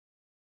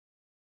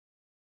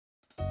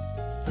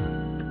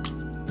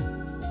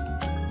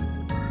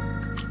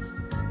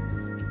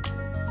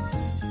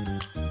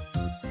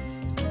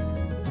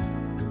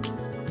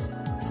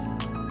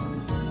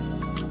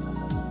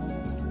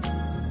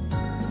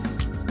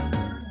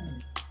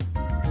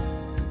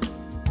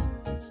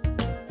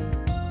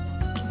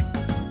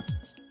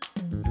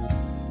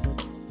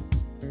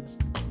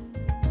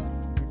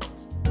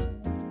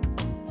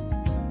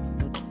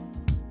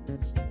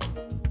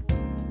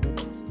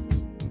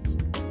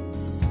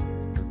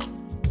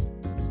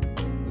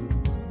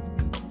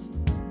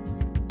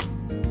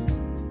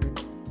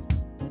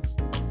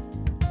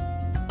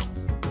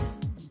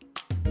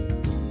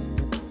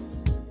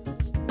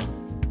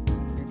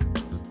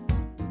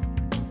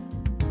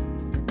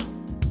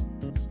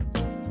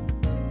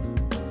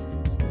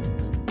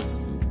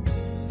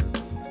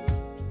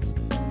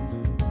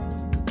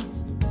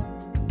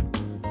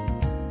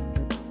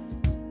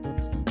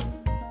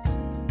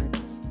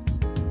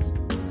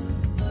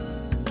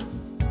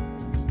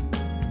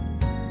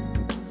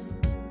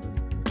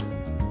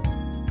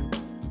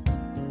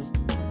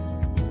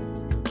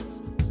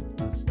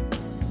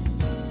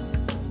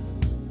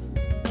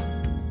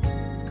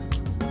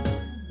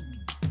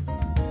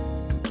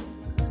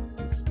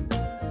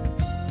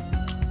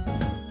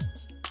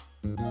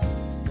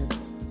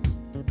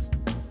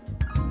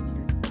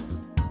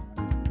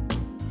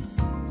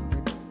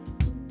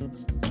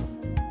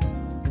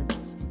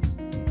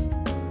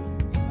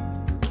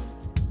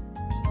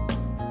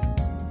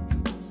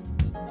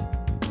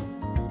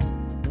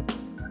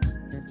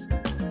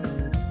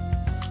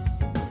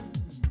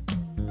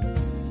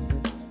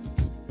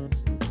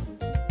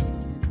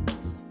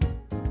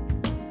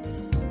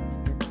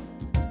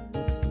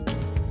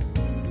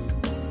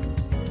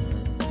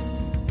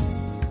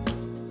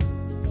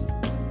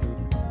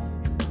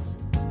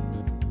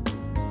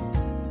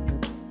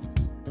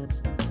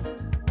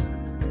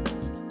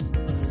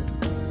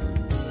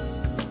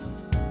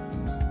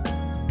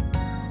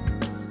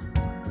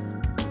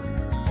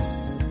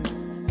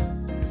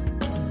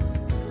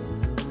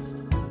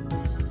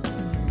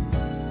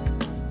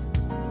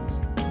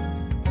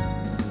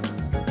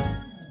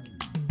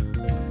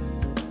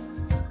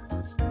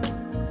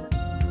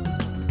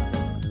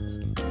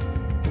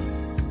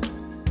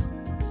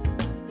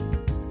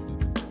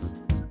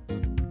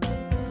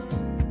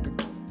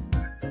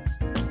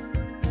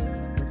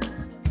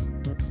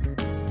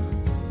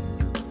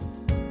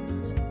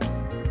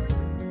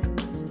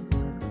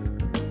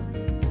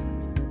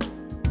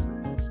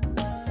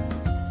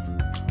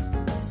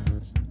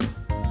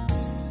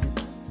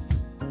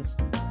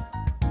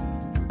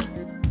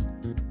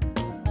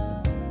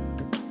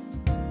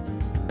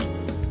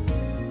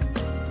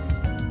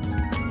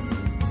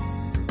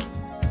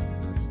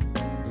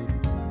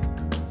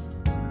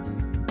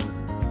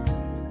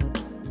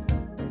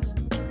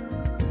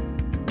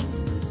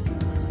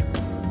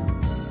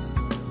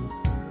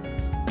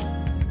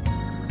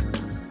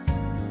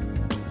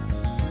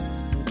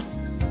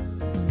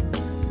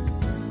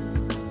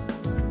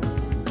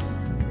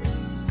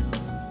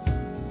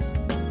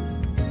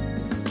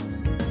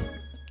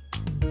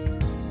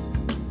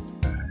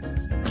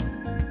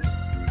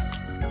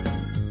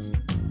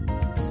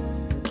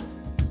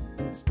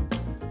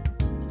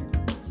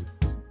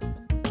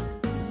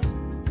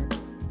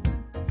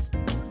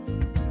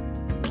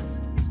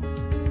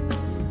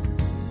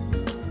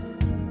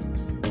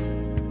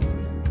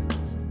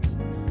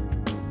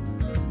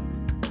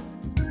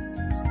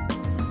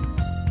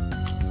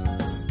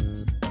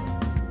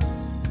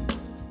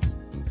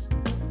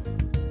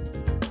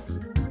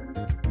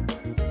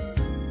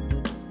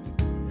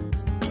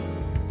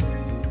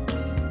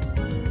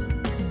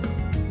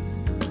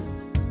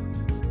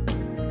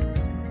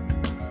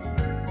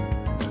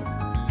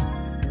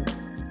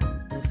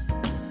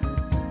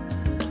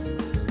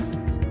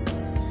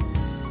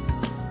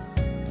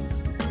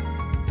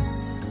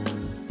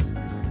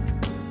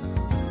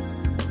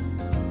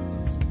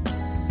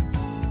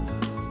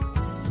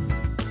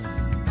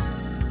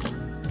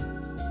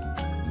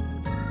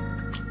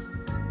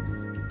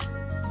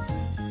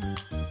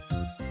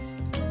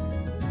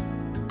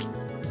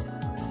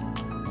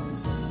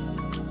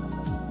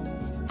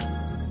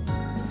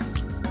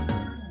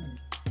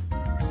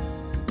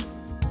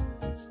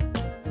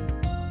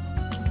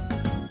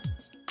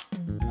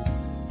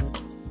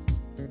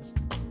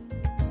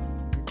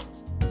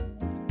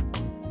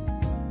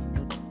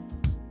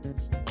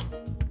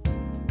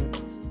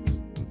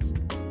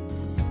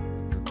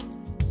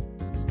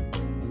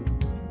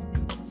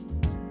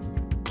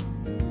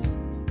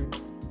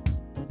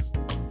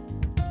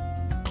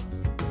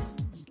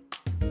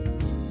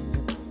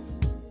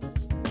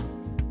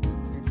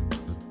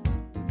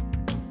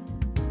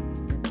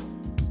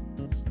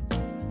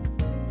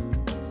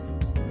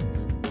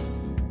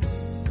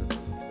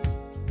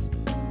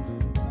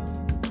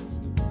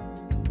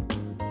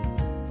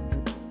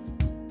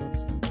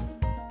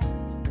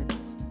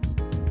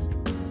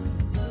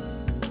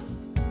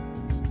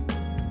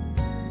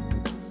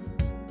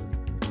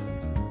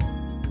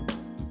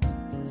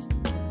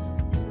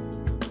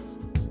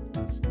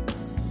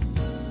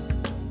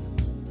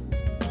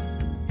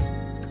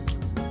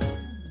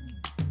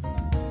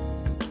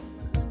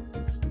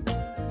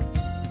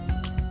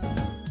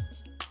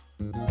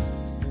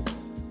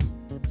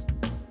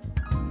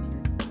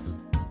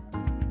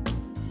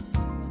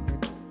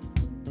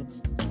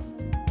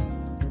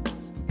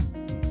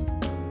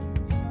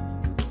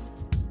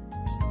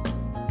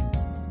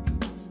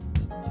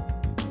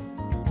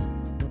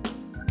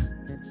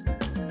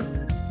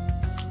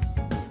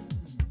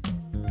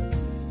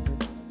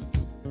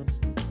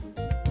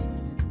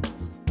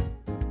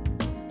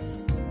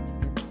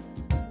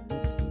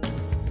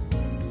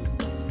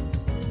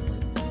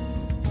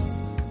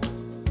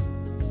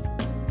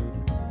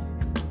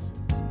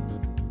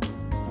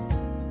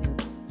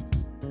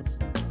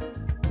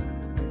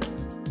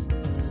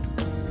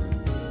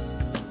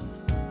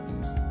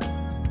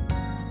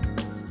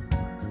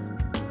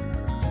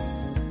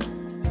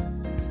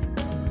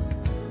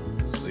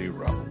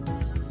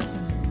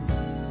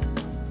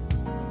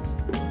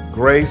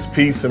Grace,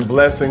 peace, and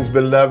blessings,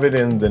 beloved,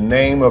 in the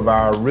name of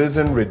our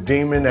risen,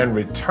 redeeming, and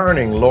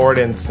returning Lord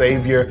and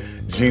Savior,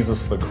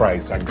 Jesus the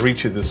Christ. I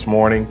greet you this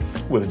morning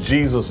with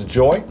Jesus'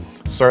 joy.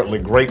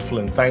 Certainly grateful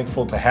and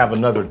thankful to have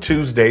another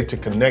Tuesday to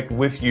connect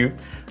with you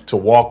to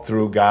walk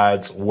through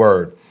God's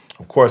Word.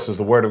 Of course, as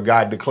the Word of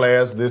God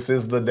declares, this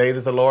is the day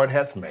that the Lord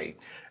hath made.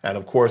 And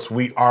of course,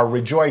 we are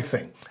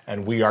rejoicing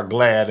and we are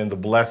glad in the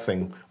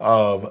blessing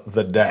of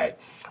the day.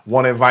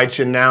 Want to invite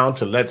you now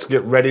to let's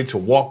get ready to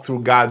walk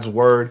through God's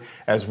Word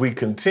as we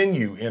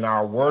continue in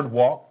our word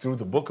walk through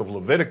the book of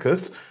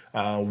Leviticus.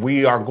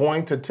 We are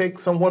going to take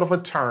somewhat of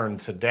a turn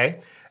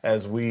today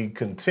as we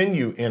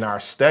continue in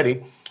our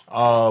study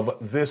of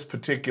this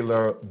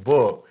particular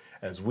book,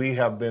 as we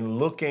have been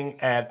looking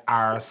at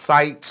our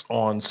sights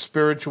on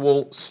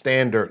spiritual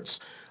standards.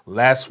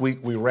 Last week,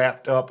 we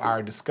wrapped up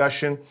our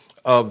discussion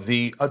of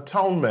the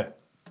atonement.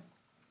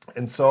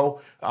 And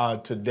so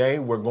today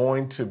we're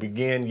going to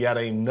begin yet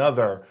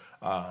another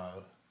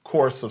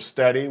course of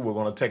study. We're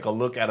going to take a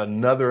look at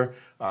another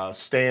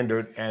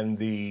standard in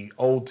the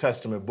Old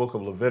Testament book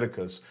of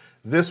Leviticus.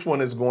 This one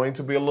is going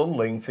to be a little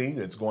lengthy.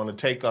 It's going to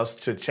take us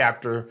to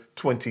chapter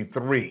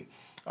 23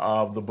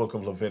 of the book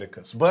of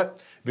Leviticus. But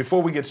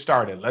before we get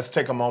started, let's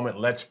take a moment.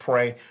 Let's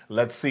pray.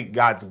 Let's seek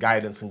God's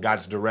guidance and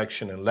God's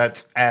direction, and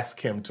let's ask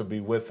Him to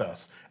be with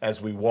us as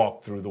we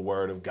walk through the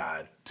Word of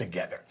God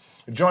together.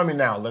 Join me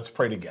now. Let's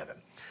pray together.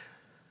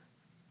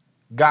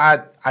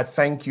 God, I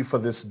thank you for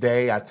this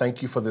day. I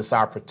thank you for this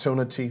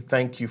opportunity.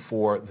 Thank you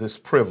for this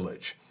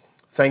privilege.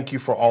 Thank you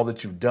for all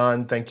that you've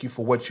done. Thank you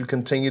for what you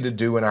continue to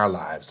do in our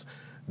lives.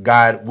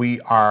 God,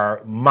 we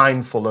are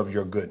mindful of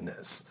your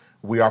goodness.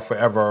 We are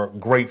forever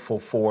grateful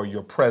for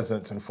your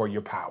presence and for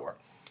your power.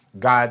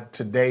 God,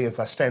 today as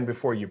I stand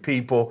before your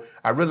people,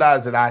 I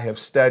realize that I have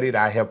studied,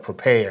 I have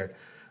prepared,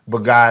 but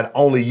God,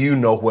 only you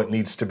know what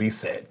needs to be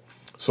said.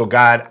 So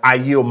God, I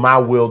yield my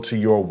will to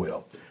your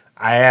will.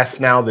 I ask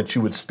now that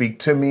you would speak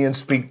to me and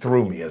speak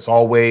through me. As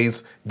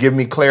always, give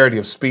me clarity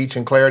of speech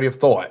and clarity of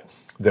thought,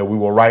 that we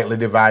will rightly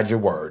divide your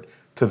word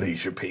to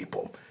these your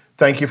people.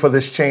 Thank you for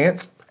this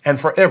chance and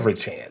for every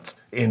chance.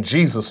 In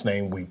Jesus'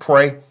 name we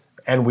pray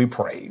and we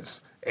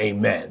praise.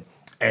 Amen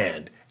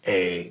and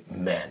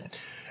amen.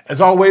 As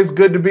always,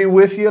 good to be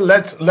with you.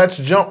 Let's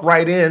jump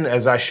right in.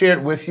 As I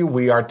shared with you,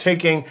 we are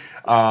taking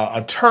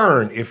a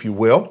turn, if you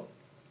will.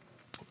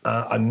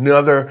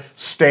 Another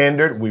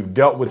standard. We've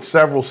dealt with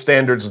several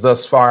standards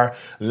thus far.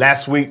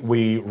 Last week,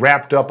 we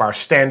wrapped up our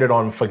standard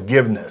on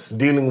forgiveness,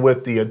 dealing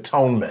with the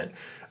atonement,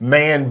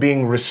 man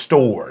being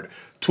restored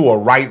to a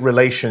right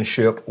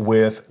relationship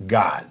with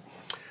God.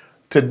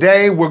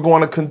 Today, we're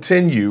going to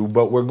continue,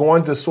 but we're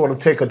going to sort of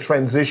take a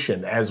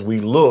transition as we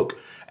look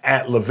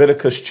at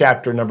Leviticus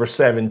chapter number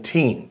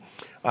 17.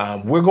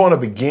 We're going to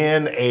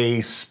begin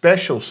a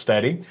special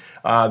study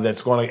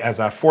that's going to, as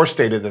I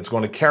forestated, that's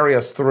going to carry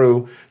us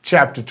through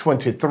chapter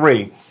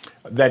 23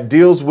 that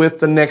deals with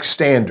the next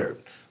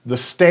standard, the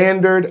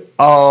standard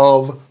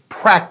of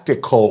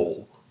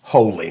practical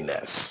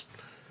holiness.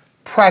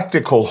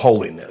 Practical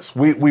holiness.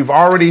 We've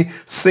already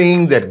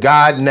seen that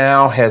God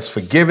now has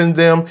forgiven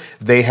them.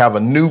 They have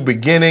a new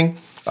beginning.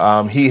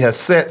 He has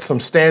set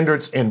some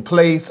standards in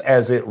place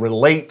as it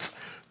relates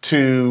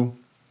to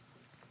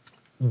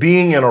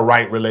being in a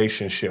right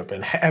relationship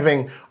and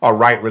having a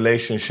right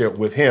relationship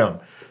with him.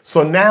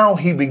 So now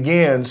he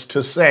begins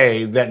to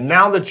say that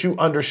now that you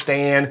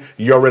understand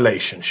your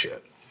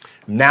relationship,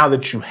 now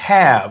that you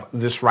have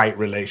this right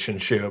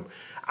relationship,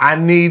 I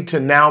need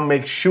to now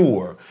make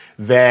sure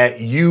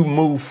that you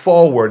move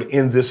forward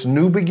in this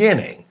new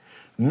beginning,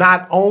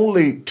 not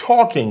only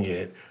talking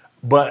it,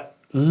 but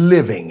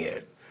living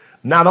it,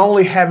 not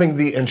only having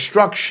the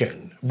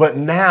instruction, but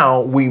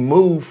now we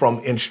move from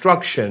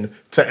instruction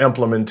to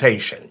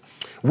implementation.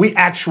 We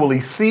actually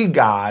see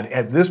God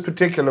at this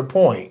particular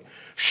point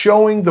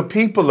showing the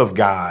people of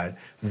God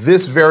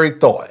this very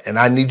thought. And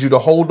I need you to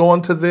hold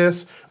on to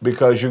this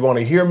because you're going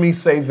to hear me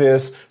say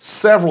this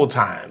several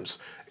times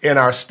in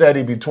our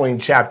study between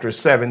chapter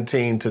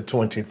 17 to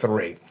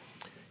 23.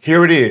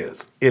 Here it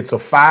is. It's a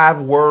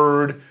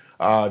 5-word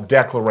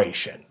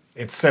declaration.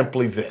 It's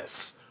simply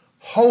this: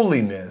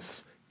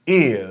 holiness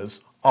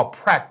is a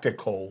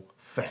practical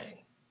thing.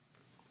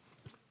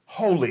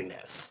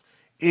 Holiness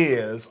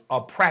is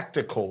a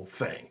practical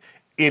thing.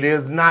 It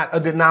is not a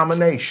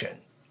denomination.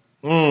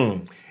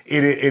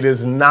 It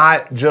is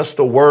not just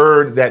a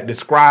word that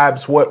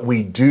describes what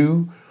we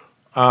do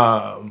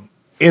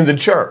in the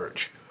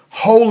church.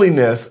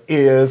 Holiness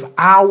is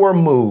our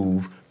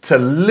move to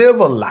live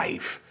a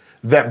life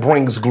that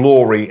brings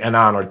glory and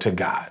honor to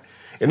God.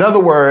 In other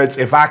words,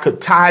 if I could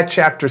tie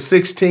chapter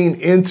 16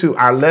 into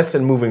our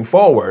lesson moving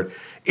forward,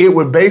 it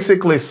would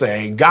basically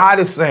say, God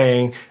is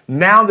saying,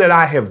 now that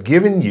I have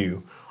given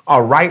you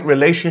a right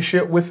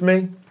relationship with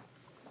me,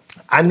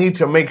 I need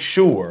to make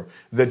sure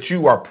that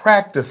you are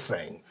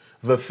practicing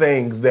the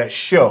things that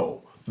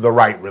show the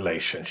right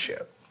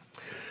relationship.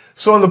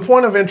 So in the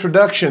point of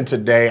introduction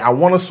today, I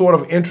want to sort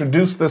of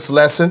introduce this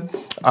lesson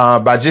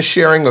by just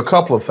sharing a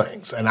couple of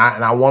things. And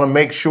I want to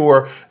make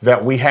sure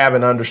that we have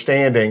an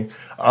understanding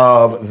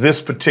of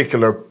this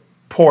particular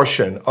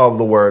portion of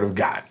the Word of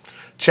God.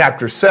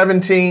 Chapter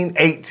 17,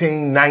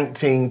 18,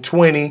 19,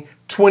 20,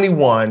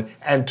 21,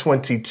 and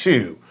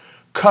 22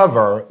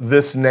 cover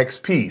this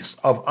next piece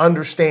of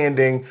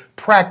understanding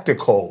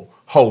practical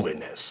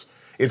holiness.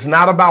 It's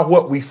not about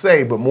what we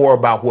say, but more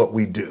about what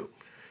we do.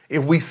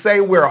 If we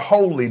say we're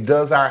holy,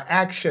 does our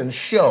actions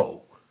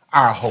show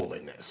our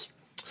holiness?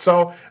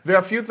 So there are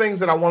a few things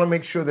that I want to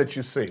make sure that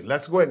you see.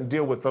 Let's go ahead and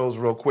deal with those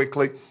real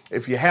quickly.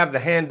 If you have the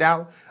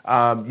handout,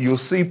 you'll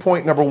see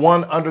point number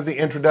 1 under the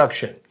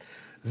introduction.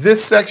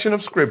 This section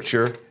of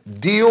Scripture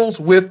deals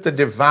with the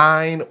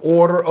divine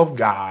order of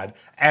God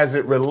as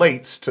it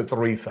relates to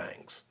 3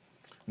 things.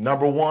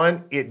 Number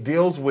 1, it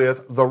deals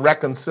with the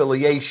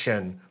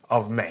reconciliation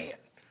of man.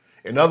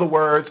 In other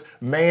words,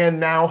 man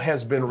now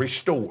has been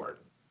restored.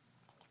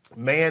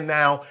 Man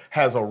now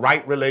has a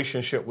right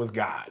relationship with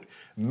God.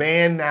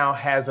 Man now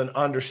has an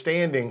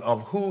understanding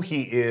of who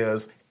he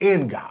is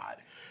in God.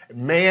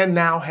 Man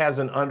now has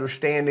an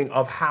understanding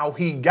of how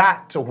he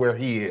got to where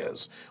he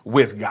is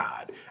with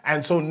God.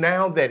 And so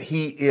now that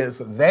he is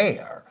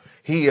there,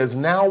 he is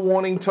now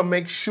wanting to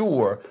make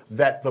sure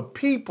that the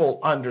people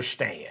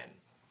understand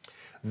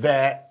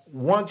that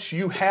once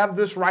you have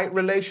this right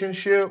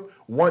relationship,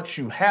 once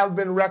you have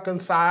been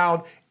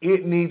reconciled,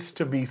 it needs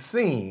to be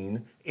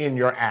seen in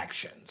your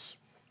actions.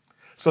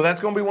 So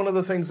that's going to be one of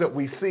the things that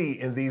we see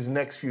in these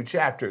next few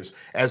chapters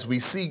as we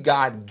see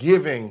God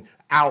giving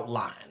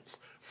outlines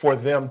for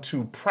them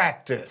to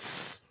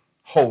practice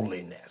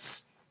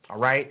holiness. All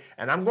right.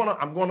 And I'm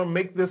going to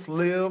make this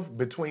live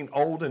between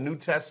Old and New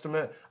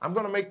Testament. I'm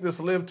going to make this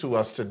live to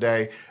us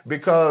today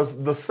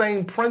because the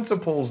same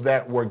principles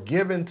that were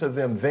given to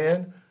them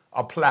then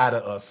apply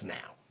to us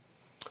now.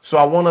 So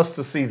I want us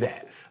to see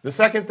that. The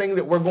second thing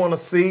that we're going to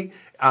see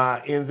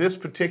in this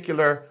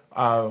particular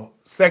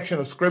section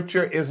of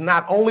Scripture is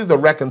not only the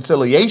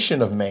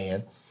reconciliation of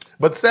man,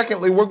 but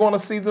secondly, we're going to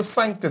see the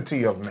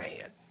sanctity of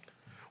man.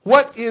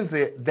 What is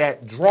it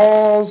that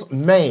draws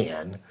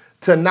man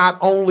to not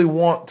only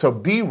want to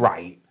be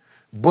right,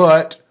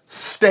 but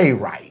stay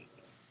right?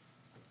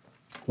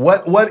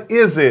 What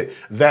is it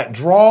that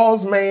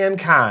draws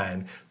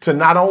mankind to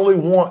not only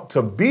want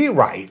to be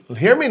right,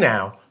 hear me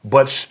now,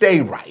 but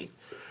stay right?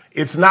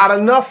 It's not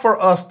enough for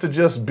us to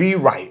just be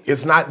right.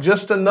 It's not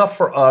just enough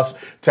for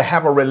us to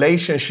have a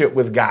relationship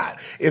with God.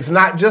 It's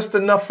not just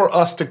enough for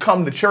us to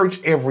come to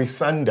church every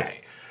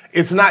Sunday.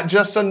 It's not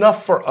just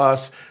enough for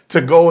us to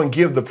go and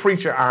give the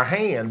preacher our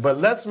hand, but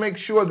let's make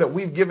sure that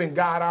we've given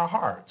God our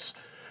hearts.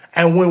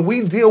 And when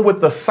we deal with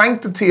the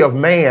sanctity of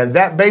man,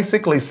 that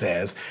basically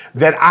says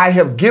that I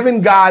have given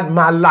God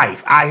my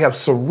life. I have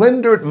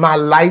surrendered my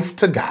life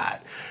to God,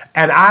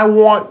 and I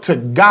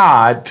want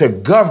God to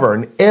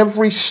govern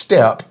every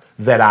step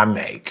that I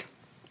make.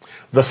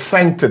 The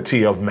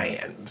sanctity of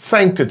man,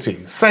 sanctity,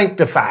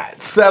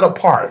 sanctified, set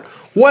apart.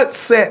 What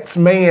sets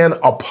man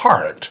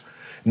apart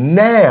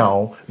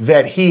now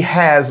that he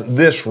has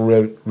this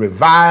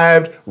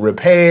revived,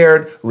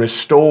 repaired,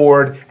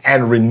 restored,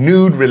 and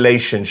renewed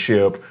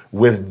relationship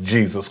with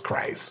Jesus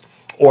Christ,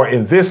 or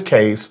in this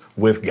case,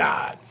 with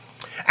God?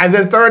 And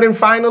then third and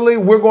finally,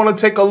 we're going to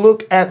take a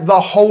look at the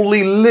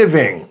holy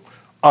living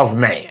of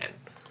man.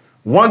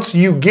 Once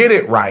you get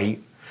it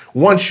right,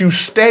 once you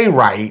stay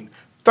right,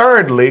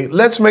 thirdly,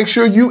 let's make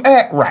sure you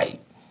act right.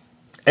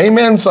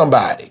 Amen,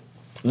 somebody.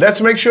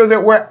 Let's make sure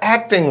that we're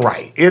acting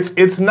right.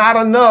 It's not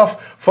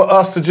enough for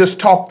us to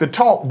just talk the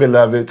talk,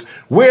 beloveds.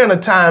 We're in a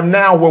time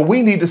now where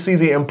we need to see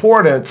the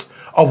importance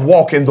of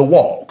walking the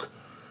walk.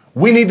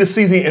 We need to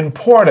see the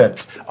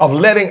importance of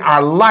letting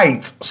our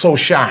lights so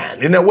shine.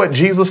 Isn't that what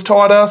Jesus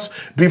taught us?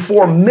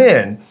 Before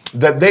men,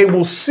 that they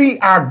will see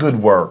our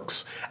good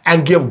works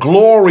and give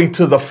glory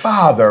to the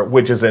Father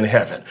which is in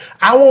heaven.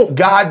 I want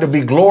God to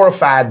be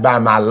glorified by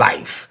my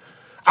life.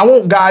 I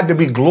want God to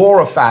be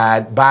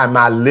glorified by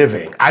my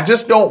living. I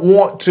just don't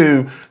want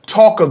to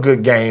talk a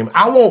good game.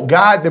 I want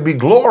God to be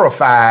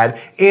glorified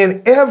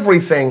in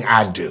everything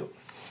I do,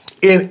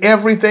 in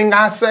everything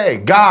I say.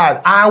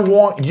 God, I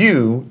want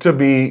you to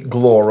be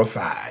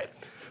glorified.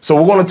 So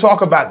we're going to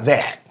talk about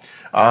that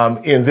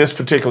in this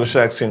particular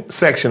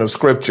section of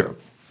Scripture.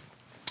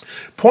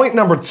 Point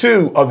number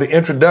 2 of the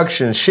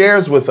introduction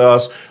shares with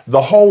us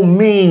the whole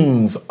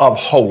means of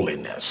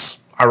holiness.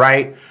 All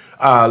right.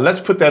 Let's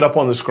put that up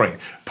on the screen.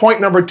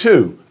 Point number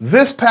 2,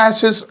 this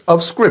passage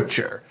of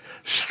Scripture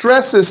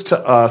stresses to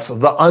us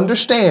the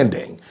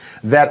understanding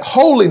that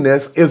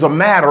holiness is a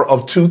matter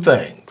of 2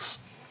 things.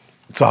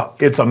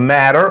 It's a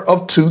matter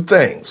of 2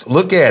 things.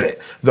 Look at it.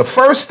 The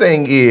first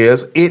thing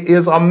is it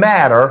is a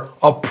matter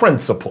of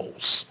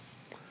principles.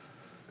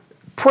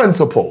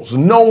 Principles,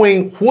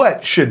 knowing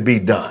what should be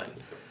done.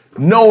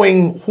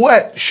 Knowing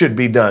what should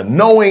be done.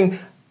 Knowing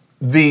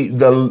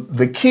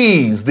the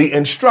keys, the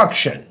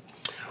instruction.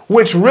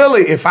 Which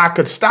really, if I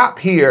could stop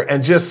here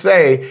and just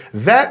say,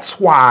 that's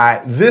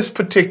why this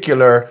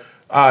particular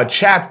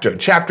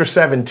chapter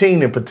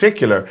 17 in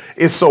particular,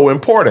 is so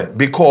important,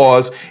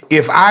 because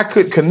if I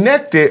could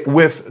connect it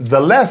with the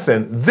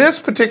lesson, this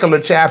particular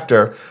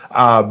chapter,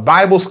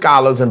 Bible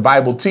scholars and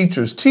Bible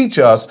teachers teach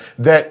us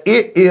that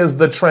it is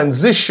the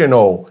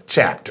transitional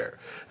chapter.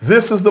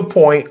 This is the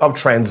point of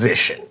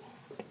transition.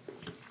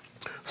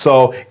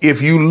 So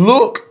if you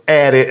look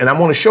at it, and I'm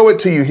going to show it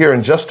to you here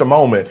in just a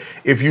moment,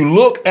 if you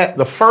look at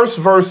the first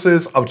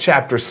verses of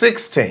chapter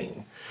 16,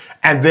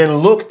 and then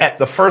look at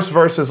the first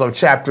verses of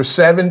chapter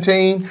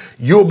 17,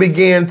 you'll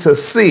begin to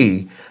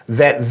see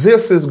that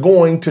this is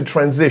going to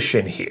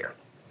transition here.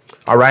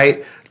 All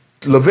right.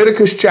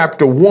 Leviticus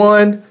chapter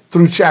 1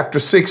 through chapter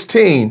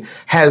 16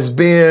 has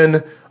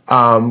been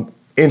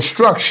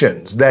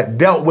instructions that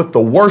dealt with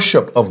the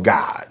worship of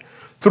God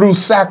through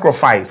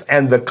sacrifice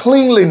and the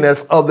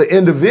cleanliness of the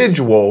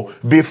individual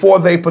before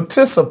they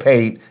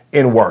participate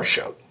in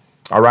worship.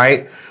 All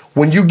right.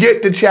 When you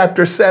get to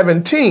chapter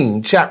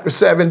 17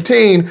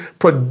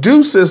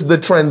 produces the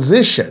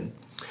transition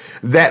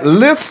that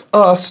lifts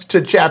us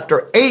to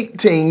chapter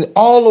 18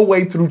 all the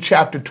way through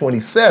chapter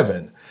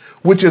 27,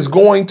 which is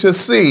going to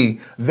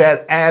see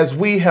that as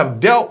we have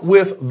dealt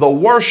with the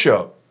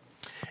worship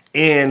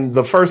in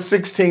the first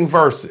 16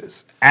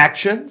 verses,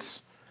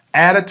 actions,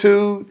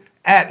 attitude,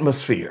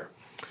 atmosphere,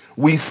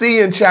 we see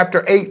in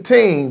chapter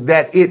 18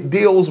 that it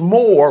deals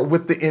more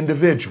with the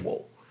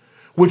individual,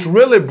 which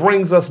really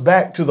brings us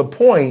back to the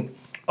point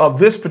of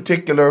this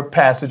particular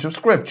passage of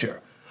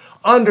scripture.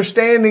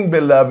 Understanding,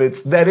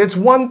 beloveds, that it's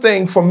one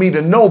thing for me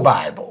to know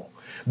Bible,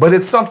 but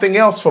it's something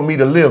else for me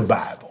to live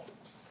Bible.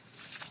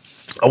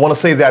 I want to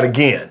say that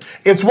again.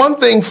 It's one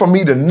thing for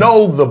me to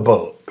know the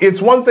book.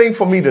 It's one thing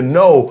for me to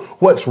know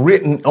what's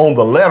written on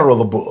the letter of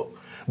the book,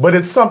 but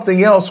it's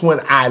something else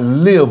when I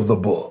live the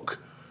book.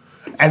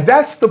 And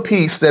that's the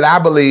piece that I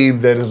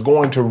believe that is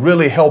going to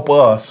really help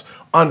us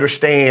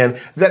understand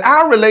that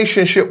our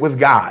relationship with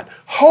God,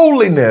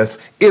 holiness,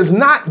 is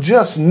not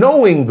just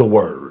knowing the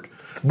word,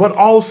 but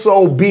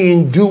also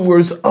being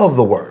doers of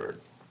the word.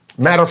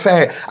 Matter of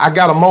fact, I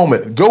got a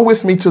moment. Go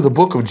with me to the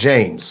book of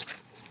James.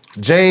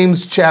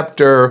 James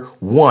chapter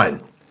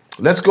 1.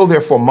 Let's go there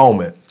for a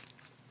moment.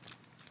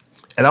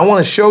 And I want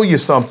to show you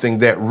something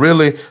that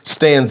really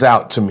stands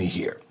out to me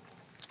here.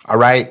 All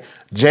right.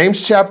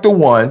 James chapter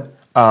 1,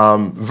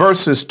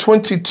 verses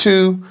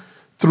 22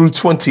 through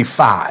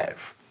 25.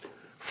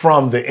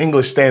 From the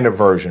English Standard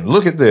Version.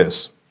 Look at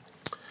this.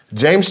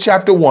 James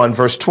chapter 1,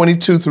 verse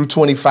 22 through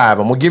 25.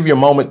 I'm going to give you a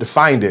moment to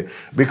find it,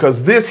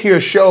 because this here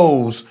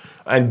shows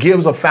and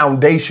gives a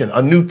foundation,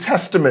 a New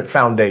Testament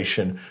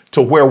foundation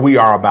to where we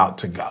are about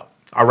to go.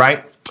 All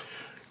right.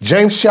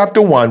 James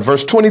chapter 1,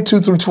 verse 22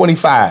 through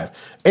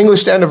 25.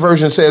 English Standard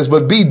Version says,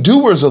 "But be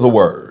doers of the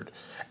word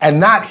and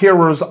not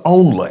hearers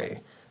only,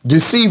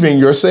 deceiving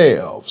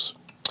yourselves.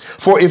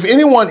 For if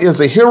anyone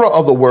is a hearer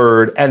of the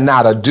word and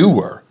not a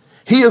doer,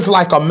 he is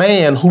like a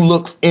man who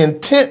looks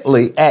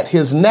intently at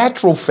his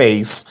natural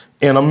face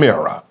in a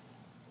mirror.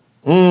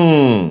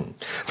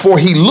 For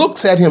he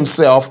looks at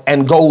himself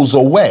and goes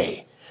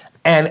away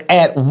and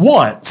at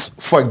once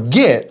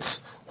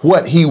forgets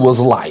what he was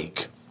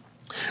like.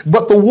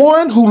 But the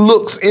one who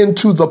looks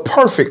into the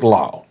perfect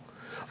law,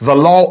 the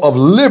law of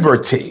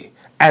liberty,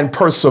 and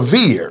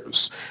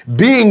perseveres,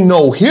 being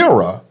no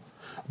hearer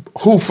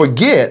who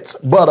forgets,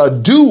 but a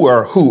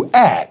doer who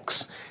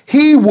acts,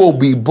 he will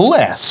be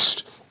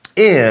blessed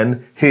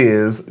in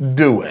his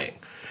doing."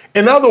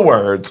 In other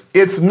words,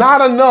 it's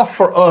not enough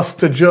for us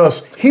to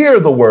just hear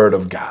the word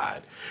of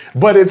God,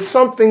 but it's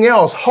something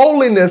else.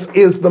 Holiness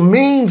is the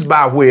means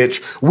by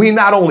which we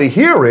not only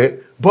hear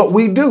it, but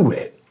we do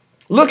it.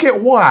 Look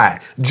at why.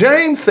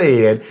 James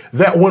said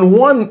that when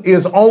one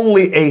is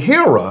only a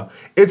hearer,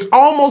 it's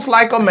almost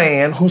like a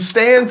man who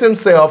stands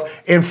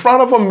himself in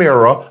front of a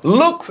mirror,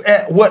 looks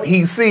at what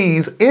he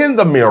sees in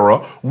the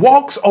mirror,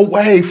 walks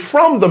away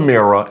from the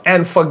mirror,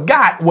 and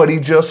forgot what he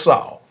just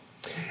saw.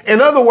 In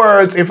other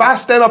words, if I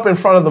stand up in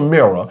front of the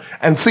mirror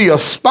and see a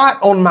spot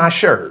on my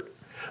shirt,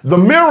 the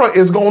mirror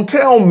is going to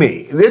tell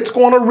me, it's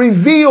going to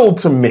reveal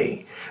to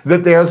me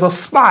that there's a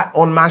spot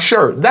on my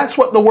shirt. That's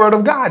what the Word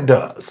of God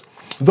does.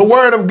 The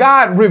Word of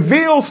God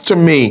reveals to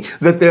me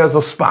that there's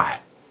a spot.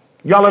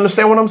 Y'all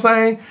understand what I'm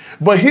saying?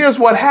 But here's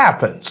what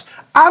happens.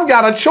 I've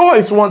got a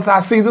choice once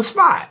I see the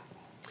spot.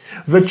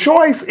 The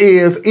choice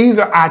is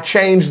either I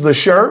change the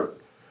shirt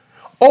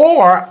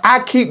or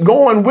I keep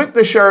going with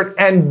the shirt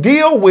and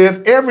deal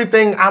with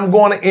everything I'm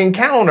going to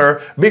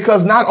encounter,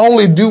 because not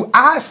only do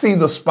I see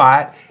the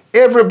spot,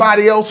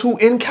 everybody else who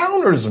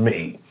encounters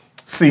me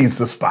sees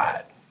the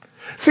spot.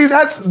 See,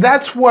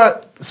 that's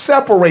what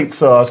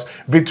separates us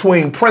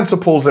between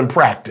principles and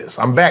practice.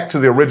 I'm back to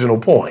the original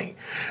point.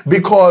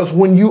 Because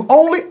when you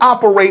only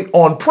operate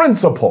on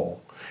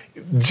principle,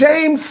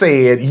 James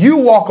said, you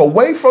walk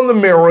away from the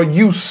mirror,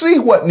 you see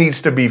what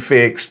needs to be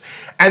fixed,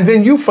 and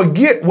then you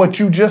forget what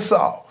you just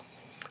saw.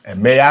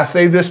 And may I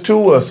say this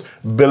to us,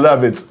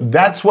 beloveds,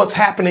 that's what's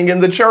happening in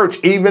the church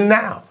even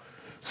now.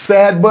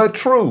 Sad but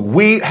true.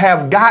 We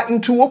have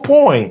gotten to a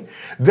point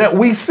that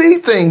we see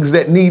things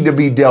that need to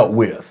be dealt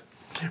with.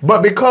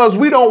 But because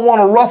we don't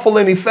want to ruffle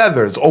any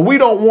feathers, or we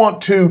don't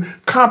want to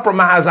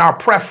compromise our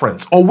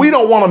preference, or we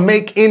don't want to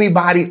make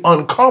anybody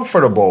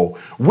uncomfortable,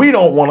 we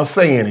don't want to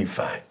say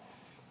anything.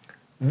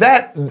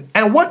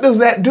 And what does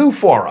that do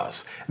for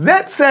us?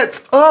 That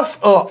sets us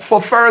up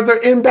for further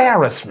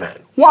embarrassment.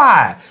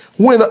 Why?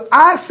 When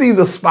I see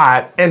the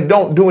spot and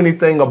don't do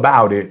anything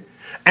about it,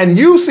 and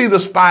you see the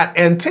spot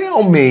and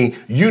tell me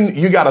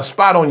you got a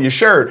spot on your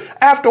shirt,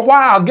 after a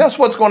while, guess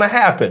what's going to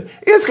happen?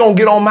 It's going to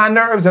get on my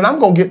nerves, and I'm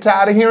going to get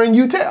tired of hearing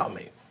you tell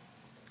me.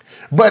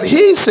 But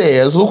he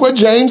says, look what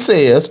James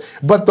says,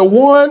 but the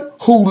one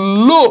who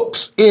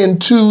looks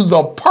into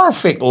the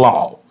perfect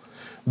law,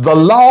 the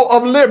law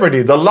of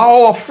liberty, the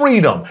law of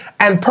freedom,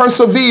 and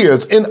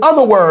perseveres. In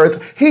other words,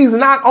 he's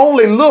not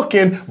only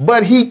looking,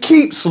 but he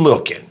keeps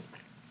looking.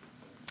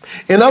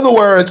 In other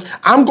words,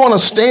 I'm going to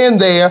stand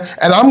there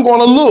and I'm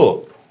going to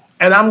look,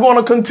 and I'm going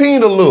to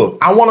continue to look.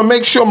 I want to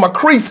make sure my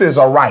creases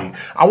are right.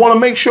 I want to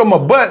make sure my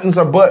buttons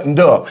are buttoned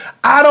up.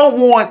 I don't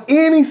want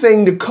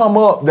anything to come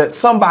up that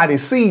somebody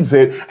sees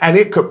it and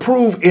it could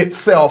prove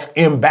itself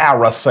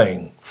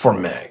embarrassing for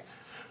me.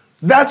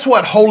 That's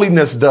what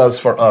holiness does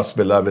for us,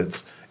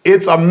 beloveds.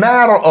 It's a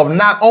matter of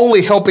not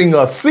only helping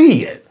us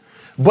see it,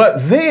 but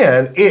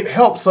then it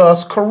helps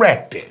us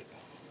correct it.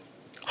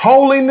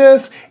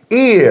 Holiness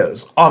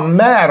is a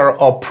matter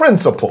of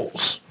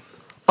principles,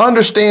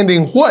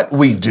 understanding what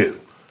we do,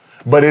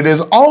 but it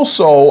is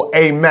also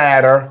a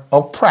matter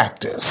of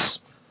practice,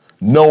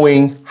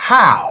 knowing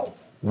how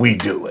we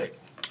do it.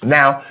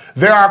 Now,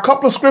 there are a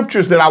couple of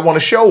scriptures that I want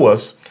to show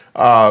us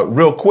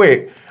real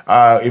quick.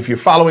 If you're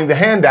following the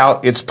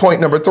handout, it's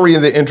point number 3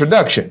 in the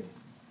introduction.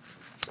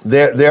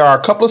 There are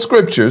a couple of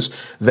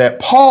scriptures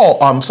that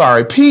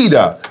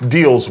Peter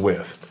deals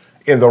with.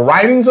 In the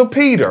writings of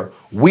Peter,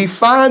 we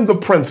find the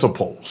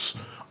principles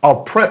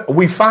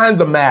we find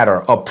the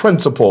matter of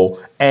principle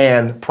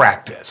and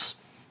practice.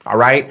 All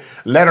right.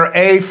 Letter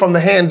A from the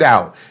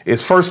handout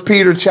is 1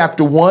 Peter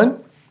chapter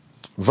 1,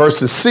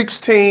 verses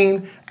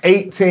 16,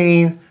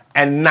 18,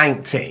 and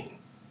 19.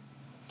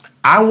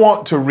 I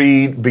want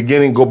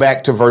to go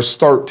back to verse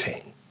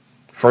 13.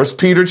 1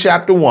 Peter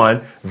chapter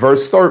 1,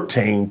 verse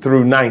 13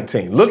 through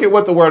 19. Look at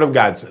what the word of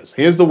God says.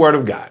 Here's the word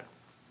of God.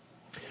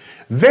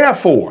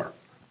 Therefore,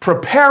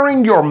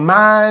 preparing your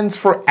minds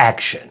for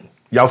action.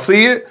 Y'all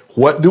see it?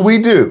 What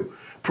do?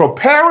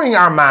 Preparing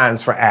our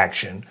minds for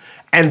action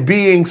and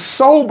being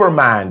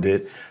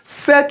sober-minded,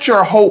 set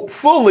your hope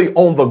fully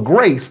on the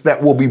grace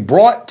that will be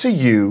brought to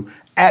you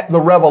at the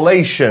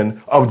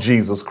revelation of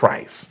Jesus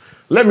Christ.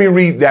 Let me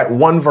read that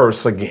one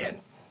verse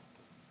again.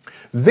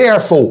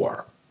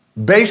 Therefore,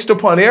 based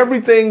upon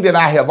everything that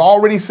I have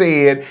already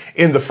said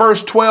in the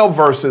first 12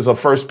 verses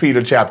of 1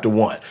 Peter chapter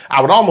 1,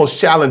 I would almost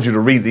challenge you to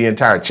read the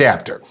entire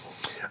chapter.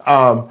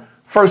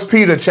 1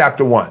 Peter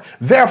chapter 1.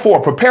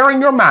 Therefore,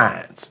 preparing your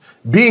minds,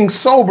 being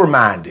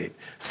sober-minded,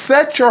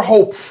 set your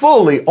hope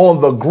fully on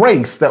the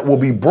grace that will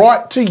be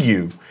brought to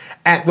you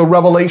at the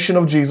revelation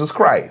of Jesus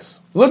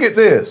Christ. Look at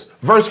this.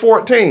 Verse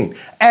 14.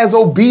 As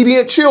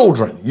obedient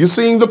children, you're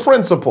seeing the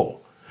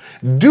principle.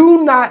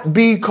 Do not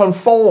be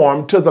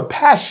conformed to the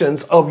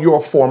passions of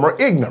your former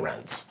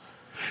ignorance,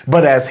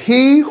 but as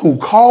he who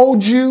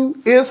called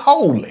you is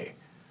holy,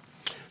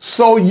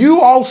 so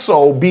you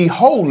also be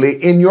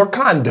holy in your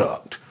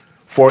conduct.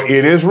 For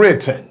it is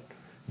written,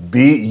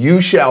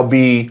 you shall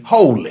be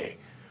holy,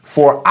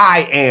 for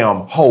I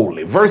am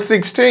holy. Verse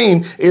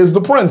 16 is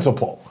the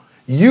principle.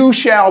 You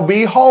shall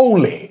be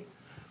holy,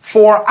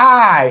 for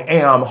I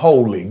am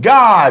holy.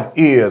 God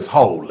is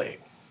holy.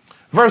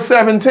 Verse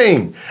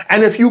 17,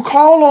 and if you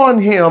call on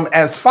him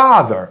as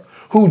Father,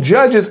 who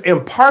judges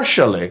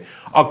impartially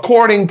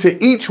according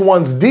to each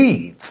one's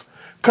deeds,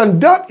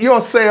 conduct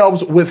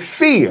yourselves with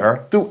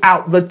fear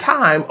throughout the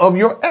time of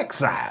your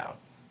exile,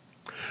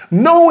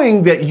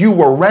 knowing that you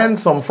were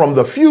ransomed from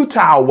the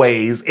futile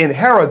ways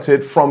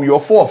inherited from your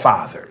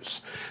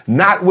forefathers,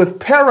 not with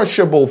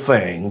perishable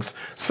things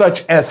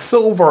such as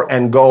silver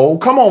and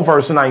gold. Come on,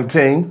 verse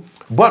 19,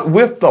 but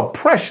with the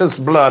precious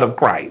blood of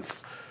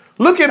Christ.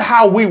 Look at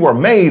how we were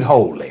made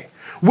holy.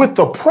 With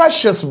the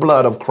precious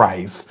blood of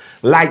Christ,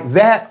 like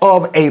that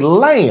of a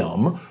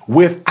lamb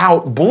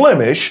without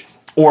blemish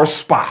or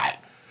spot.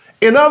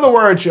 In other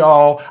words,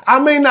 y'all,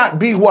 I may not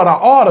be what I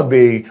ought to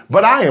be,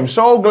 but I am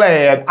so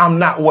glad I'm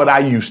not what I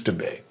used to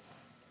be.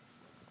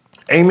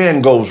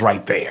 Amen goes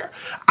right there.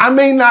 I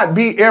may not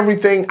be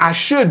everything I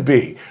should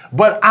be,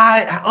 but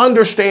I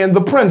understand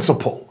the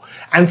principle.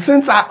 And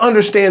since I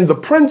understand the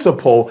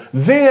principle,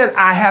 then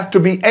I have to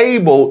be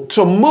able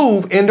to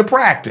move into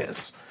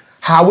practice.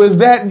 How is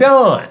that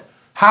done?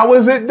 How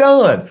is it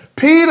done?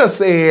 Peter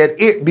said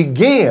it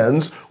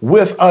begins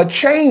with a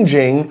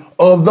changing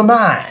of the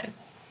mind.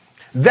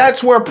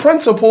 That's where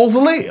principles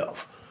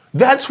live.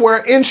 That's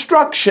where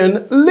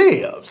instruction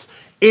lives,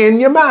 in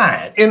your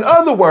mind. In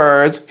other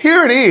words,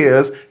 here it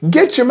is,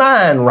 get your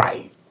mind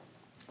right.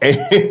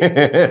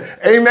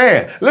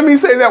 Amen. Let me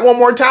say that one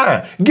more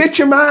time. Get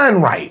your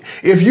mind right.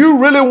 If you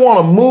really want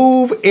to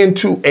move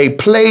into a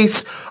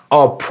place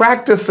of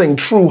practicing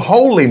true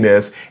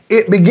holiness,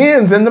 it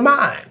begins in the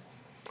mind.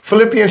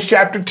 Philippians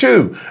chapter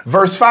 2,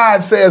 verse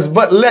 5 says,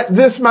 "But let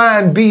this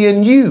mind be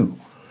in you,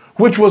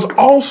 which was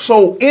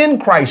also in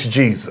Christ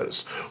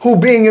Jesus, who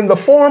being in the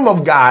form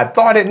of God,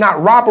 thought it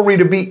not robbery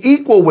to be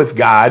equal with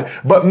God,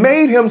 but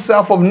made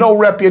himself of no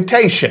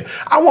reputation."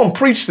 I want to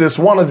preach this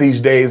one of these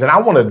days, and I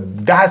want to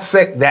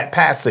dissect that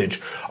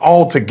passage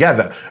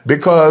altogether,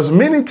 because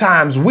many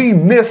times we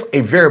miss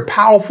a very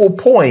powerful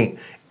point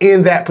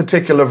in that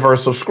particular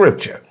verse of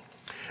scripture.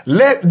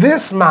 Let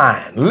this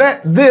mind,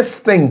 let this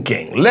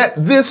thinking, let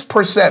this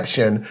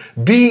perception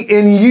be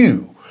in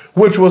you,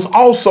 which was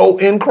also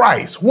in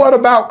Christ. What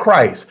about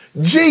Christ?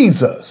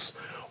 Jesus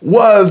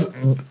was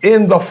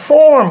in the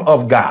form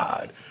of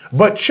God,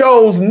 but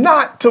chose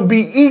not to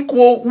be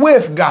equal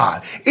with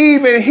God.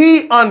 Even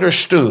he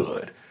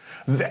understood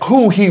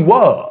who he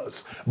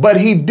was, but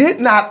he did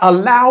not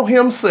allow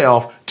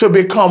himself to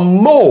become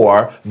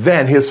more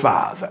than his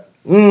Father.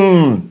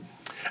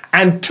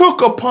 And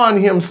took upon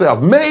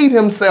himself, made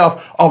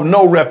himself of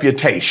no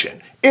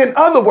reputation. In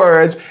other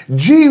words,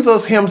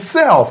 Jesus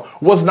himself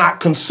was not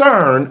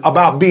concerned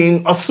about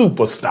being a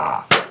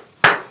superstar.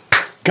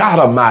 God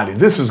Almighty,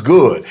 this is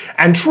good.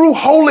 And true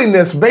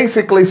holiness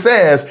basically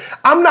says,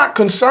 I'm not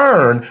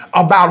concerned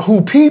about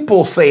who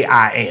people say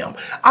I am.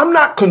 I'm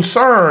not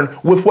concerned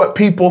with what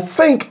people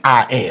think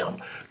I am.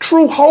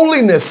 True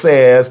holiness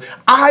says,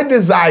 I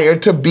desire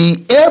to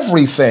be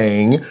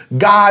everything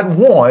God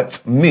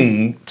wants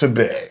me to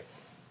be.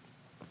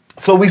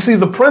 So we see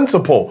the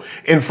principle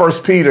in 1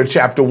 Peter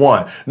chapter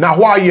 1. Now,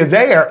 while you're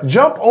there,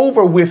 jump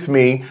over with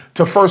me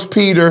to 1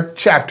 Peter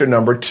chapter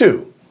number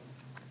 2.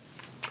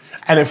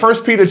 And in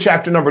 1 Peter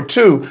chapter number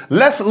 2,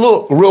 let's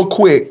look real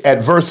quick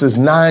at verses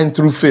 9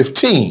 through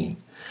 15.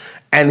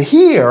 And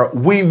here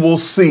we will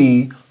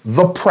see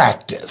the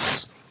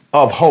practice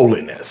of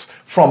holiness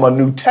from a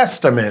New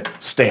Testament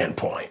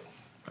standpoint.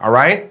 All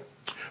right?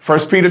 1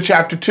 Peter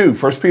chapter 2,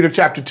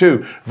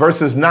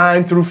 verses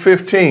 9 through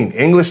 15.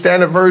 English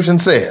Standard Version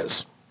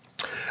says,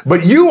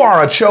 "But you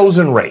are a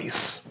chosen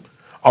race,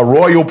 a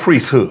royal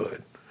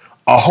priesthood,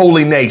 a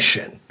holy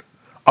nation,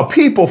 a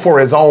people for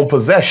his own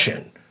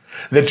possession,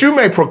 that you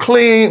may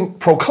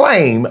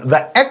proclaim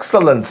the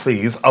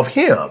excellencies of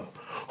him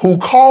who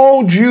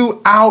called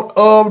you out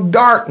of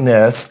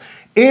darkness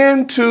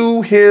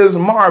into his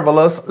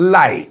marvelous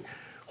light."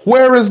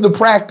 Where is the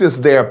practice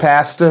there,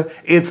 Pastor?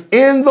 It's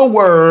in the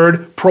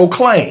word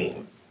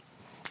proclaim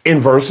in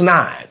verse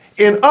 9.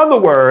 In other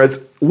words,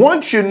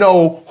 once you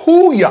know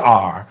who you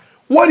are,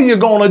 what are you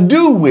going to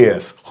do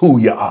with who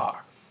you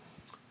are?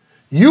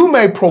 You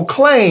may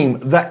proclaim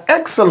the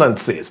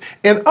excellencies.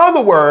 In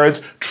other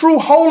words, true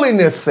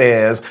holiness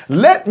says,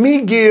 let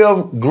me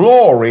give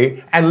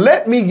glory and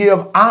let me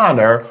give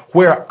honor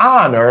where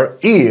honor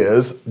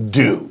is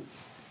due.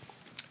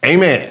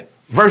 Amen.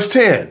 Verse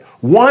 10,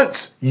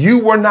 once you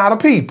were not a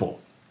people,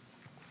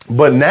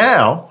 but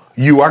now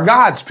you are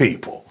God's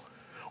people.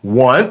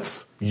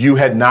 Once you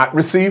had not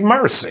received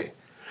mercy,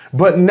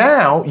 but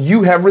now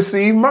you have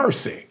received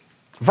mercy.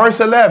 Verse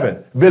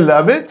 11,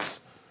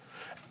 beloveds,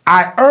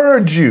 I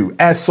urge you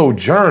as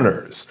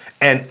sojourners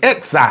and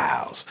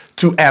exiles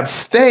to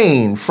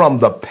abstain from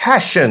the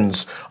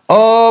passions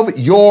of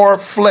your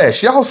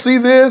flesh. Y'all see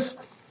this?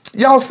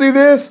 Y'all see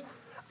this?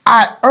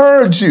 I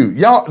urge you.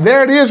 Y'all,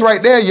 there it is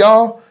right there,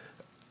 y'all.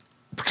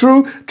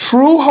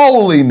 True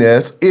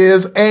holiness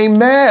is a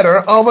matter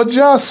of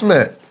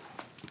adjustment.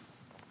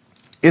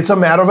 It's a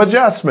matter of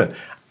adjustment.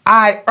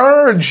 I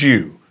urge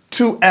you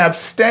to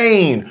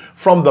abstain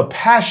from the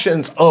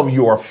passions of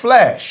your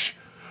flesh,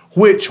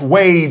 which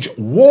wage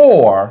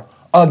war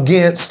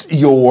against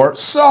your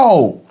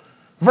soul.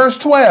 Verse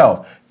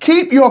 12,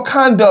 keep your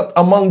conduct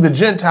among the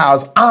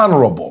Gentiles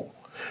honorable,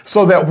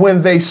 so that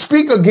when they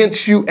speak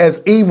against you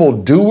as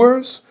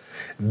evildoers,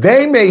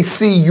 they may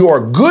see your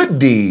good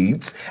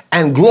deeds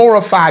and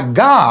glorify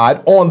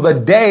God on the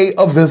day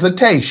of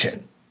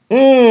visitation.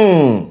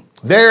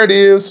 There it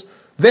is.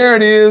 There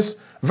it is.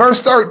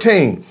 Verse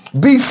 13,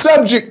 be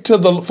subject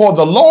to for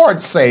the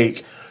Lord's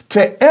sake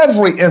to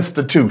every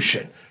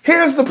institution.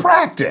 Here's the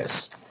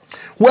practice.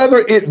 Whether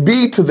it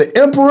be to the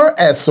emperor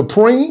as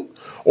supreme,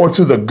 or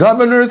to the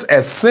governors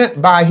as sent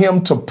by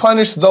him to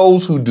punish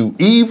those who do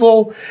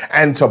evil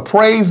and to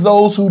praise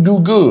those who do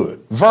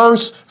good.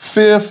 Verse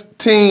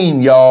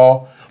 15,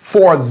 y'all.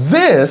 For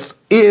this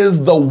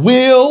is the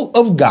will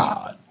of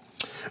God,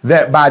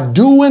 that by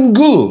doing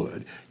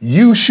good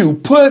you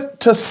should put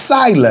to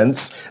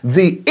silence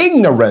the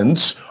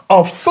ignorance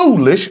of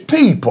foolish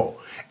people.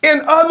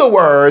 In other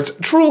words,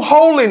 true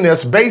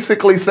holiness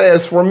basically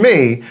says for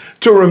me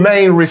to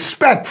remain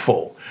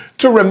respectful,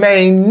 to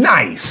remain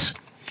nice,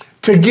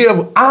 to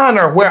give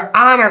honor where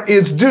honor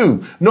is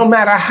due. No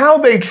matter how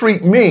they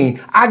treat me,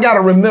 I got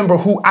to remember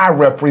who I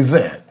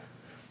represent.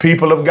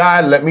 People of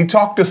God, let me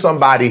talk to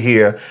somebody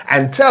here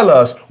and tell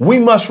us we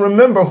must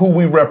remember who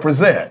we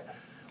represent.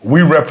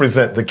 We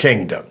represent the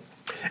kingdom.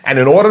 And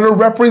in order to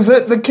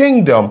represent the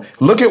kingdom,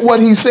 look at what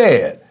he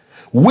said.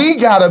 We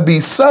got to be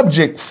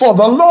subject for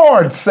the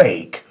Lord's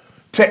sake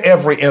to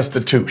every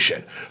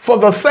institution. For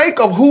the sake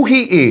of who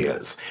he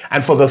is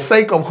and for the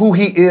sake of who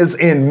he is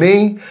in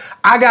me,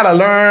 I got to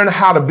learn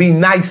how to be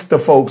nice to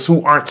folks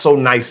who aren't so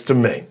nice to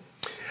me.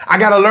 I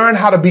got to learn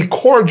how to be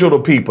cordial to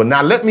people.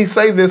 Now, let me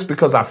say this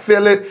because I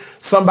feel it.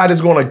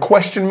 Somebody's going to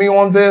question me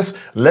on this.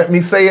 Let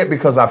me say it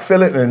because I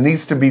feel it and it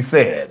needs to be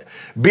said.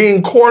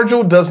 Being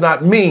cordial does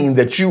not mean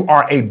that you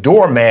are a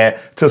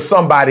doormat to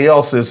somebody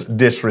else's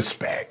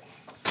disrespect.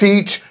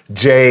 Teach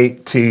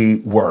J.T.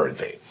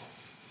 Worthy.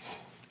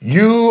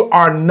 You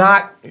are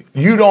not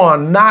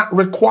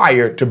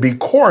required to be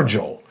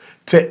cordial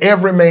to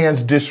every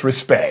man's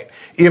disrespect.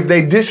 If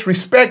they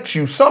disrespect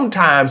you,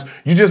 sometimes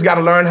you just got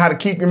to learn how to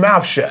keep your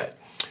mouth shut.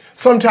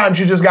 Sometimes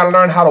you just got to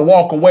learn how to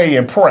walk away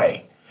and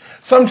pray.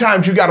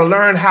 Sometimes you got to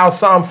learn how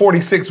Psalm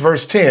 46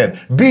 verse 10,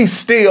 be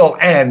still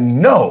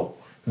and know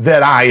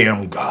that I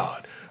am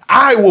God.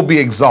 I will be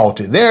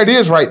exalted. There it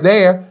is right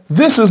there.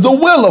 This is the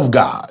will of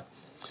God,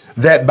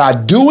 that by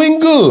doing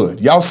good,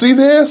 y'all see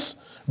this?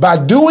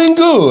 By doing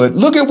good,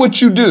 look at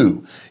what you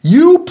do.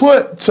 You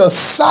put to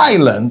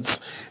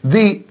silence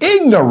the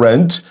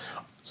ignorant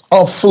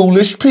of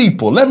foolish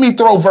people. Let me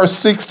throw verse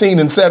 16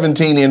 and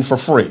 17 in for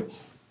free.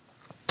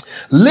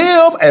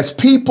 Live as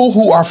people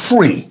who are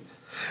free,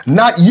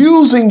 not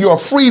using your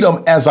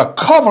freedom as a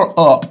cover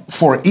up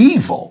for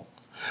evil,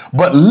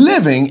 but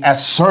living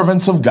as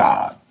servants of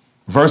God.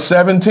 Verse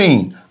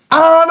 17,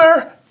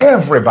 honor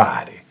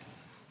everybody,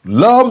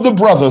 love the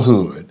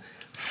brotherhood,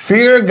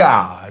 fear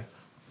God,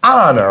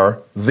 honor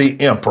the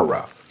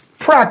emperor.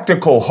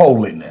 Practical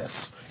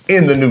holiness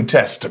in the New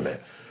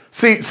Testament.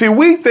 See,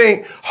 we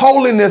think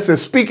holiness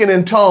is speaking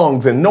in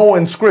tongues and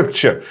knowing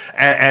scripture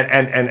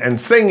and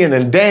singing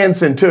and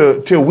dancing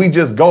till we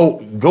just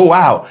go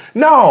out.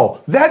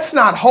 No, that's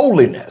not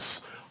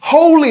holiness.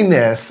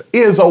 Holiness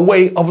is a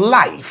way of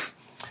life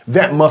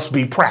that must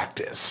be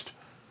practiced.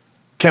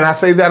 Can I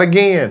say that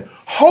again?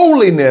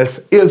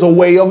 Holiness is a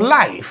way of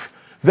life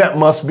that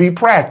must be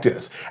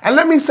practiced. And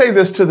let me say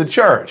this to the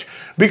church,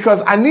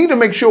 because I need to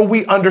make sure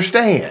we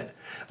understand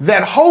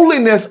that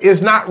holiness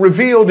is not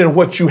revealed in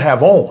what you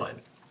have on.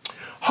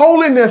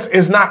 Holiness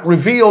is not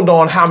revealed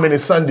on how many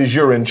Sundays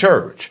you're in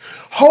church.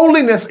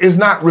 Holiness is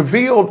not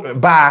revealed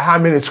by how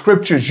many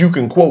scriptures you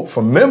can quote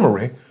from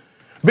memory.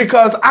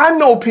 Because I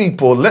know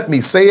people, let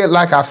me say it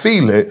like I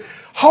feel it,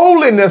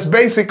 holiness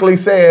basically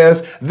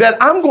says that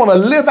I'm going to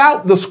live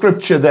out the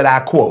scripture that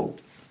I quote.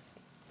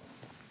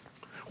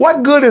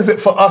 What good is it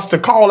for us to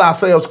call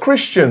ourselves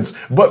Christians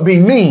but be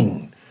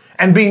mean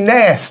and be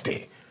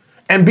nasty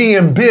and be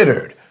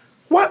embittered?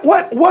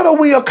 What are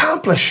we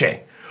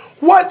accomplishing?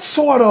 What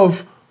sort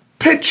of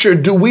picture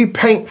do we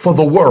paint for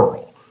the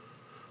world?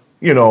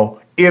 You know,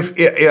 if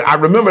I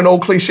remember an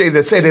old cliche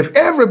that said, if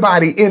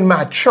everybody in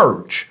my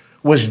church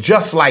was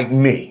just like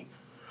me,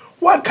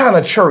 what kind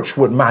of church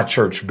would my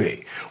church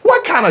be?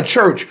 What kind of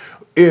church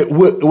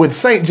would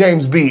St.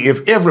 James be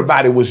if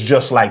everybody was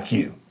just like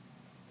you?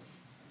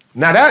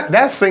 Now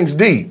that sinks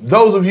deep.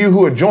 Those of you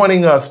who are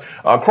joining us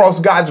across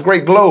God's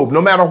great globe, no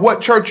matter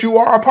what church you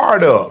are a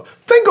part of,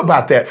 think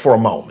about that for a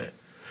moment.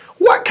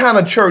 What kind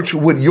of church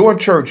would your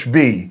church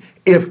be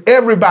if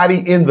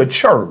everybody in the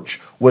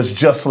church was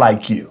just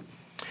like you?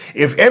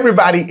 If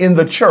everybody in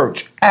the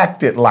church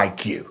acted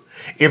like you?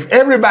 If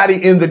everybody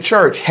in the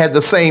church had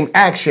the same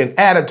action,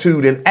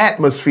 attitude, and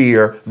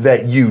atmosphere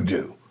that you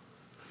do?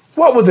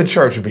 What would the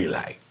church be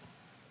like?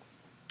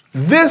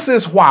 This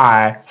is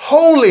why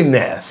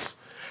holiness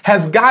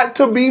has got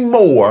to be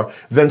more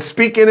than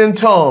speaking in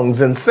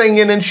tongues and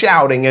singing and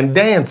shouting and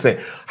dancing.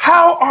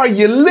 How are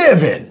you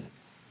living?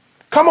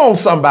 Come on,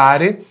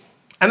 somebody.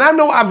 And I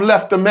know I've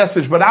left the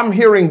message, but I'm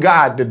hearing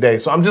God today,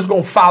 so I'm just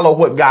going to follow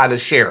what God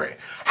is sharing.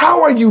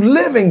 How are you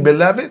living,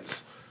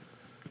 beloveds?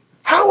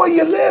 How are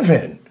you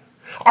living?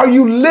 Are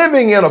you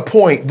living at a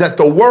point that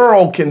the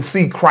world can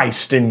see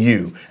Christ in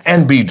you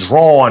and be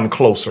drawn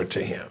closer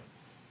to him?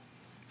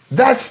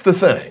 That's the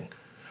thing.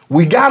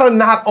 We got to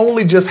not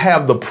only just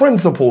have the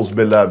principles,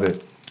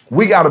 beloved,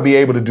 we got to be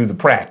able to do the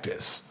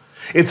practice.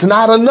 It's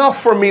not enough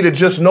for me to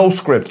just know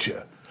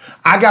scripture.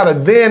 I got to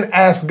then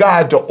ask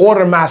God to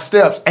order my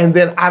steps, and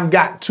then I've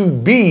got to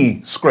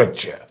be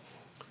scripture.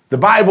 The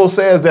Bible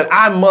says that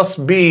I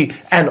must be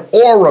an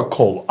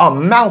oracle, a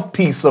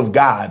mouthpiece of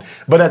God.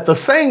 But at the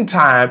same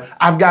time,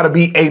 I've got to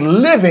be a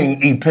living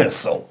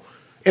epistle.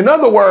 In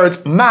other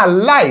words, my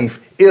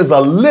life is a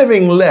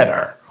living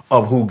letter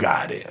of who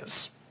God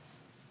is.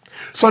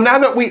 So now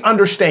that we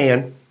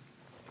understand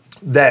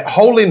that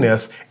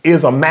holiness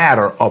is a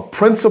matter of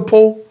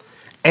principle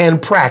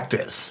and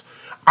practice,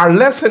 our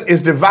lesson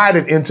is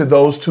divided into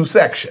those two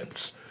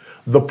sections: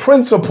 the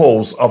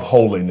principles of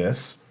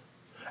holiness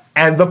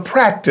and the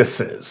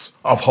practices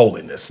of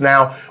holiness.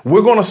 Now,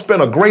 we're going to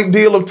spend a great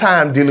deal of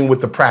time dealing with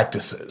the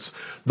practices.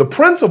 The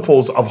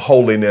principles of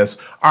holiness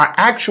are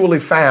actually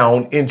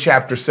found in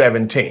chapter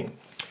 17.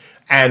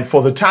 And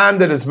for the time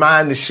that is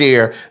mine to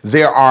share,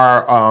 there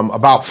are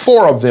about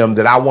 4 of them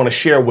that I want to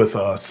share with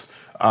us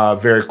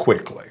very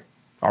quickly.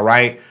 All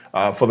right.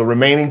 For the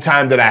remaining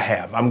time that I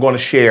have, I'm going to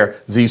share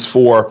these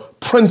 4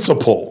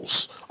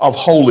 principles of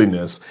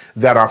holiness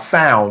that are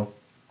found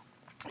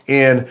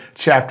in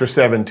chapter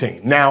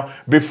 17. Now,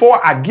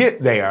 before I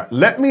get there,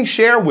 let me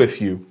share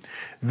with you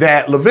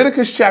that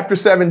Leviticus chapter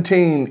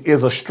 17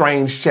 is a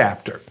strange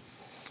chapter.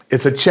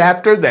 It's a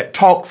chapter that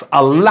talks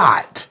a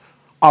lot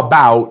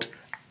about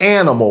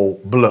animal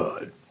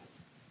blood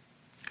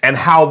and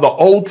how the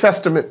Old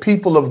Testament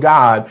people of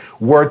God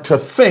were to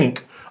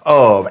think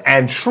of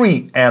and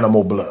treat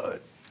animal blood.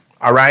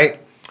 All right.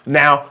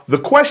 Now, the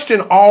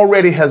question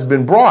already has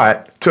been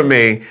brought to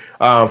me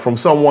from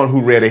someone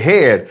who read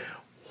ahead.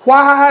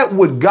 Why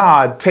would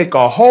God take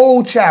a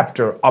whole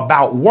chapter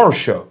about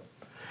worship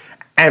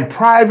and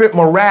private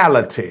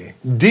morality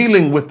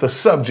dealing with the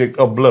subject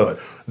of blood?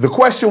 The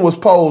question was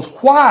posed,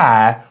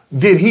 why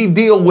did he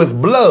deal with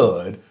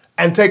blood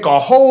and take a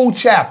whole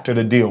chapter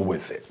to deal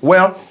with it?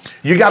 Well,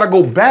 you got to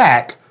go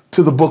back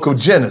to the book of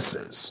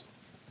Genesis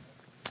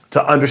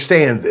to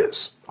understand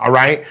this. All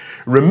right.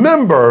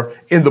 Remember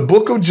in the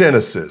book of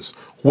Genesis,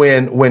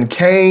 when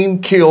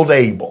Cain killed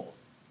Abel,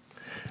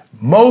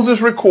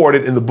 Moses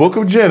recorded in the book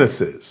of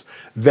Genesis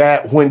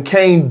that when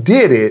Cain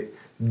did it,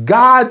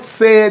 God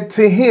said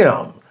to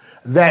him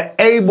that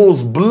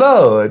Abel's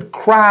blood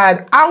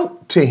cried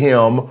out to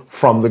him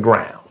from the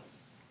ground.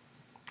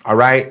 All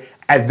right.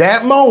 At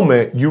that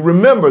moment, you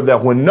remember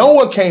that when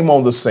Noah came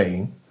on the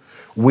scene,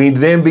 we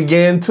then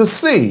began to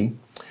see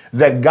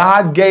that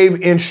God gave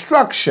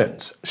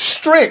instructions,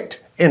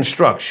 strict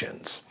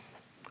instructions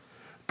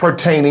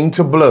pertaining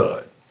to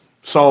blood.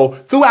 So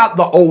throughout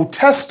the Old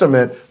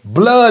Testament,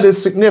 blood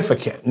is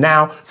significant.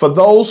 Now, for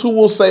those who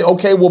will say,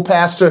 okay, well,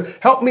 Pastor,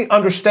 help me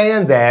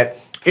understand that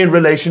in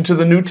relation to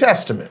the New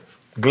Testament.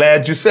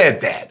 Glad you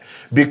said that,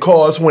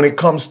 because when it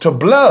comes to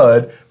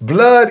blood,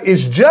 blood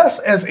is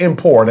just as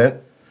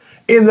important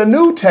in the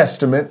New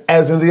Testament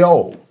as in the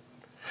Old.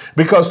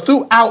 Because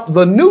throughout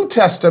the New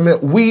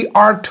Testament, we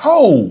are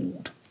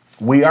told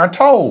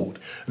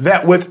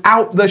that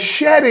without the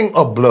shedding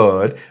of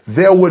blood,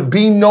 there would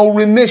be no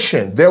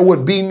remission. There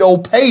would be no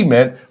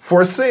payment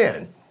for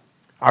sin.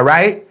 All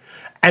right.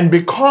 And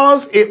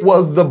because it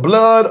was the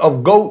blood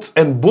of goats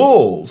and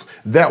bulls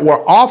that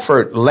were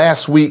offered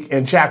last week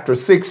in chapter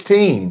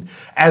 16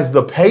 as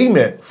the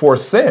payment for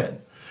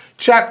sin,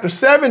 chapter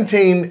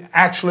 17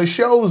 actually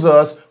shows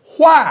us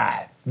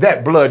why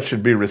that blood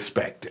should be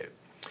respected.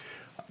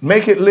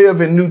 Make it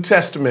live in New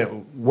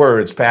Testament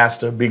words,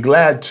 Pastor. Be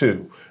glad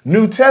to.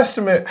 New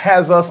Testament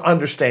has us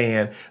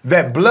understand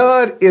that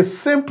blood is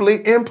simply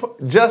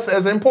just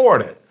as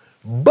important,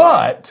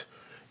 but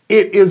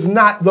it is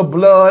not the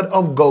blood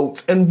of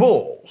goats and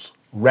bulls.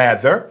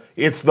 Rather,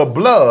 it's the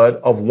blood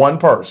of one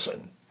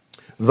person,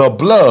 the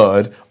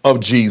blood of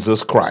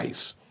Jesus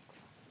Christ.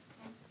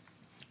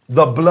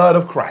 The blood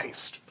of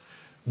Christ.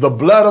 The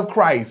blood of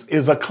Christ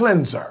is a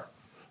cleanser.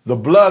 The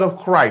blood of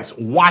Christ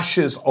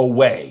washes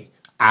away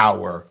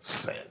our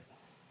sin.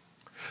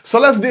 So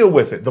let's deal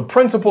with it. The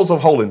principles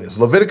of holiness,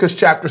 Leviticus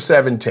chapter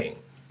 17.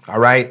 All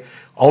right.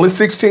 Only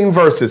 16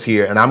 verses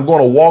here, and I'm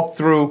going to walk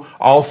through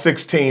all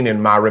 16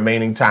 in my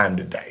remaining time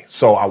today.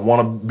 So I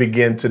want to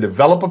begin to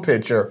develop a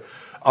picture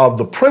of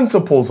the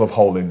principles of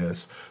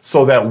holiness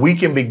so that we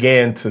can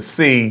begin to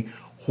see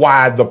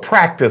why the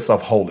practice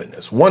of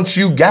holiness. Once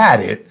you got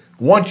it,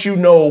 once you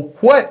know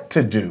what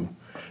to do,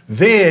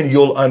 then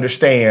you'll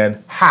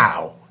understand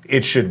how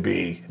it should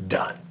be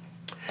done.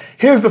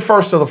 Here's the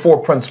first of the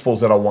 4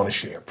 principles that I want to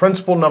share.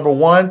 Principle number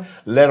 1,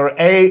 letter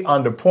A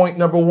under point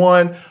number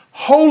 1,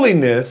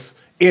 holiness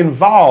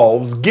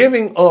involves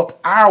giving up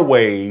our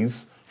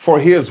ways for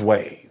his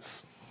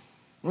ways.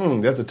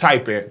 There's a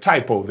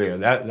typo there.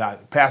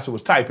 That pastor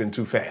was typing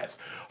too fast.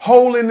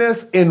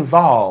 Holiness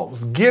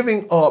involves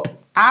giving up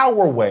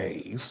our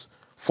ways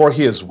for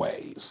his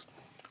ways.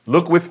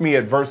 Look with me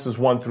at verses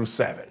 1 through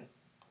 7.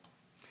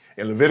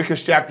 In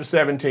Leviticus chapter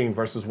 17,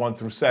 verses 1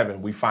 through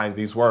 7, we find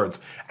these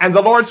words. And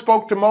the Lord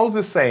spoke to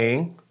Moses,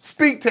 saying,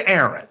 speak to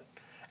Aaron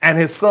and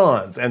his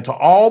sons and to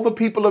all the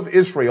people of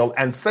Israel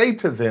and say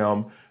to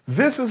them,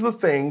 this is the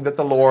thing that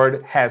the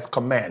Lord has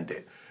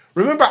commanded.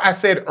 Remember, I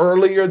said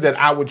earlier that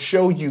I would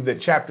show you that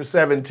chapter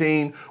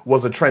 17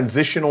 was a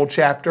transitional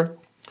chapter.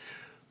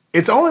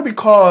 It's only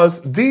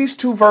because these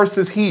 2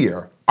 verses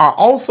here are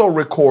also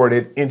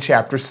recorded in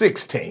chapter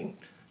 16.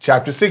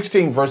 Chapter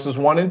 16, verses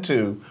 1 and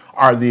 2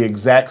 are the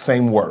exact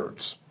same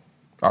words.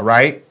 All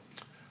right,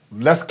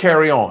 let's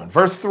carry on.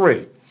 Verse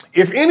 3,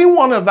 if any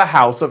one of the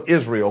house of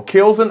Israel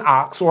kills an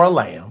ox or a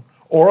lamb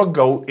or a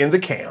goat in the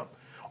camp,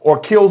 or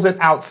kills it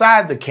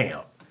outside the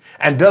camp,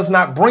 and does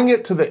not bring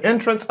it to the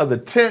entrance of the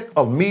tent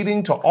of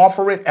meeting to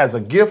offer it as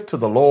a gift to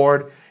the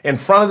Lord in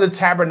front of the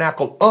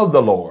tabernacle of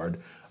the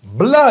Lord,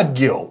 blood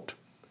guilt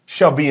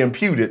shall be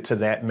imputed to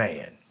that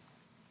man.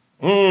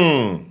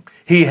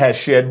 He has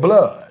shed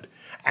blood.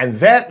 And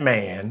that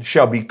man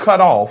shall be cut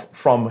off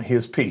from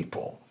his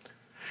people.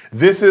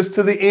 This is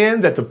to the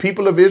end that the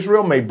people of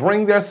Israel may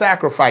bring their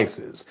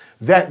sacrifices,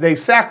 that they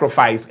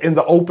sacrifice in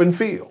the open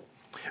field.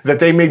 that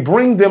they may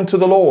bring them to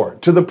the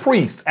Lord, to the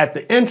priest at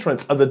the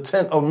entrance of the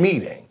tent of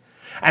meeting,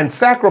 and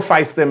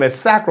sacrifice them as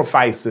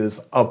sacrifices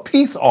of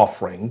peace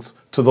offerings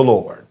to the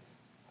Lord.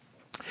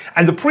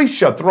 And the priest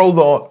shall throw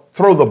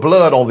the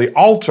blood on the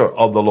altar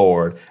of the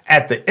Lord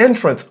at the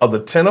entrance of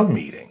the tent of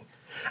meeting,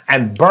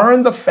 and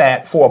burn the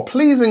fat for a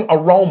pleasing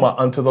aroma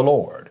unto the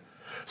Lord.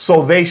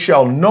 So they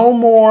shall no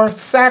more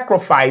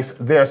sacrifice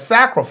their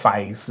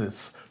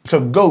sacrifices to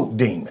goat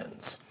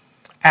demons,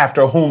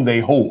 after whom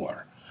they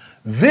whore.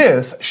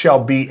 This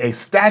shall be a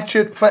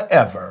statute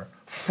forever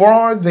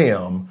for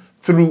them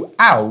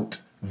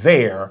throughout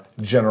their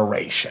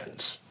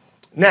generations.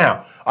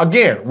 Now,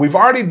 again, we've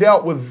already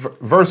dealt with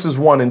verses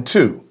 1 and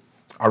 2,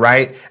 all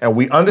right? And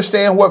we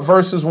understand what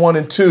verses 1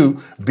 and 2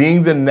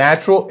 being the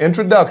natural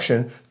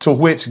introduction to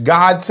which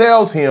God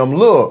tells him,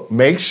 look,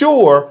 make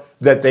sure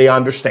that they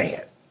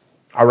understand,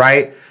 all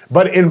right?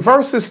 But in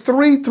verses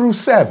 3 through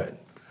 7,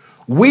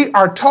 we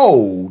are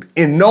told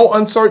in no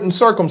uncertain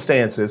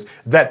circumstances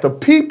that the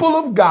people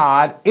of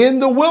God in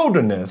the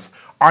wilderness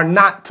are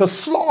not to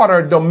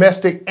slaughter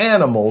domestic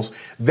animals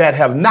that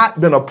have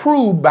not been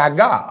approved by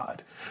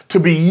God to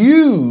be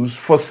used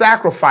for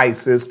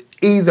sacrifices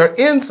either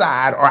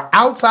inside or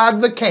outside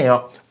of the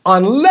camp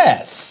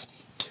unless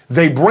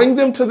they bring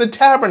them to the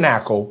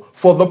tabernacle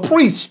for the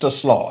priest to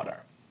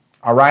slaughter.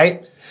 All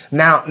right.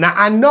 Now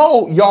I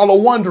know y'all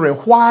are wondering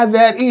why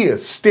that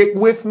is. Stick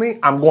with me.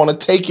 I'm going to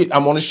take it.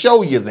 I'm going to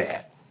show you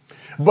that.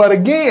 But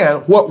again,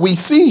 what we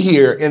see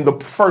here in the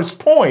first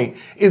point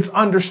is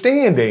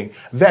understanding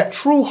that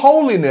true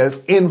holiness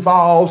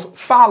involves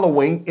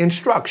following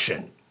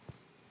instruction.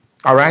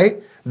 All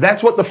right.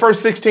 That's what the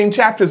first 16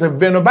 chapters have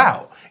been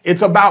about.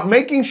 It's about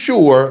making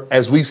sure,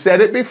 as we've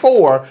said it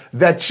before,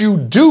 that you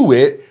do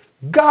it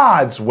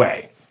God's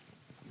way.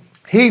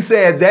 He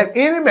said that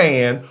any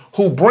man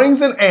who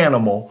brings an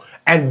animal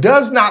and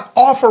does not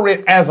offer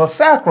it as a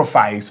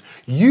sacrifice,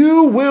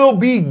 you will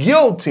be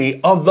guilty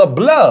of the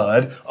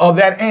blood of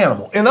that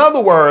animal. In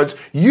other words,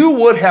 you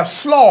would have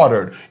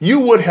slaughtered, you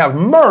would have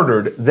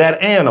murdered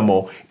that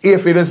animal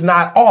if it is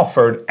not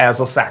offered as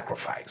a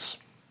sacrifice.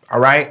 All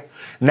right.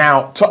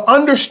 Now, to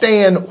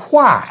understand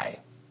why,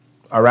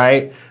 all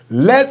right,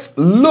 let's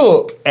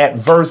look at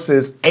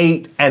verses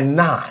 8 and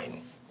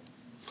 9,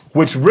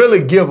 which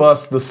really give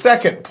us the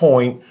second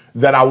point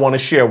that I want to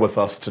share with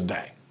us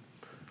today.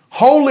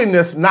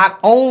 Holiness not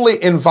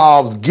only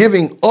involves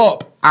giving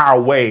up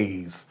our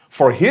ways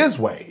for his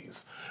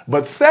ways,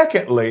 but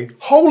secondly,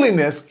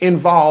 holiness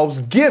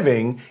involves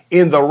giving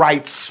in the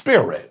right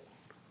spirit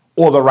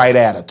or the right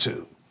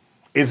attitude.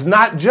 It's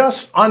not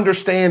just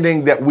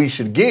understanding that we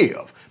should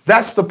give.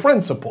 That's the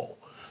principle.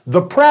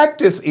 The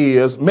practice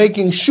is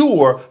making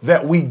sure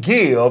that we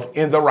give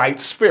in the right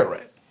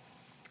spirit.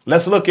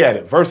 Let's look at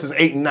it. Verses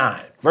 8 and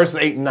 9. Verses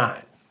 8 and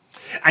 9.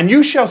 And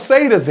you shall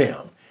say to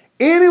them,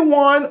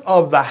 anyone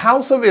of the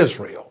house of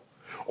Israel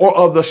or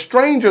of the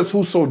strangers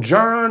who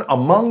sojourn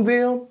among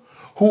them,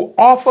 who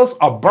offers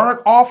a burnt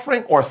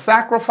offering or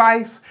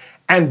sacrifice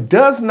and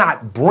does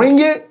not bring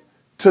it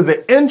to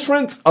the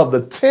entrance of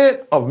the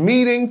tent of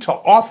meeting to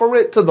offer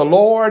it to the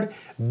Lord,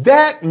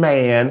 that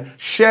man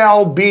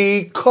shall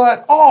be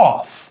cut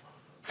off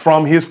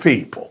from his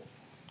people.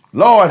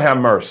 Lord have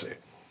mercy.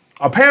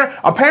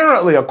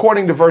 Apparently,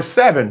 according to verse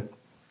 7,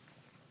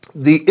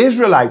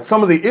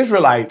 some of the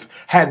Israelites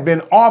had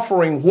been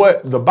offering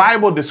what the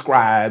Bible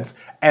describes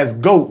as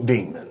goat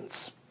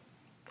demons,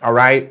 all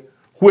right,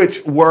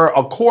 which were,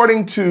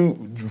 according to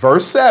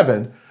verse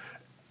 7,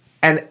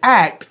 an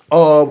act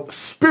of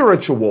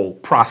spiritual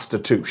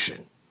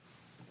prostitution.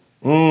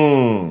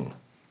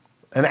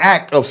 An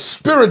act of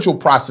spiritual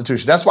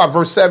prostitution. That's why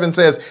verse 7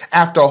 says,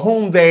 after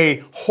whom they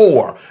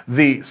whore,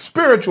 the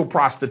spiritual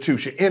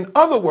prostitution. In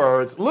other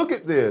words, look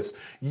at this.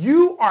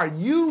 You are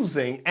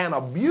using and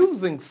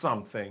abusing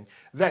something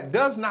that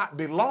does not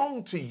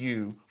belong to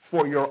you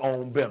for your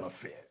own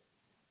benefit.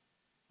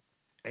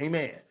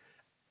 Amen.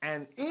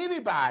 And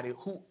anybody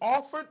who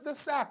offered a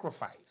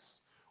sacrifice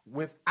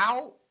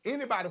without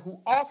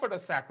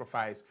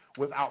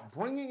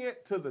bringing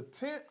it to the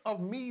tent of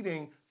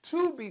meeting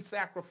to be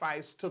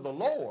sacrificed to the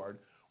Lord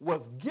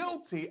was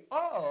guilty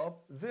of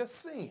this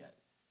sin.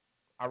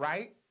 All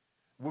right?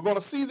 We're going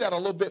to see that a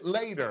little bit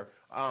later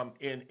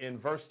in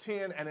verse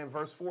 10 and in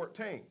verse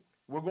 14.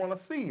 We're going to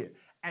see it.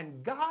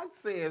 And God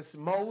says,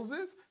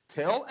 Moses,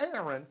 tell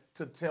Aaron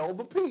to tell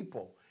the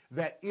people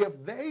that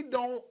if they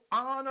don't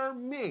honor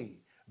me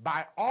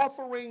by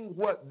offering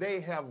what they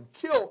have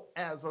killed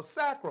as a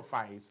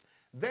sacrifice,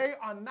 they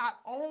are not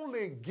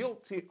only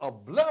guilty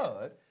of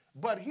blood,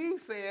 but he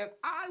said,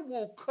 I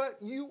will cut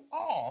you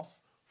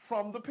off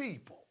from the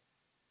people.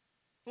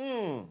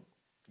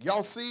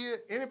 Y'all see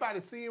it? Anybody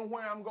seeing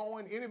where I'm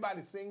going?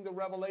 Anybody seeing the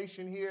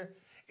revelation here?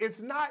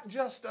 It's not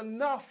just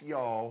enough,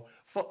 y'all,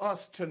 for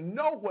us to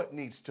know what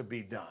needs to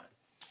be done.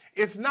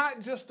 It's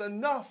not just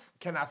enough,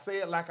 can I say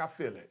it like I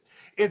feel it?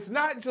 It's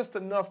not just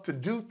enough to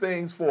do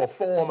things for a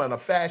form and a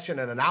fashion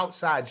and an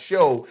outside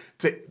show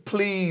to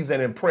please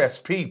and impress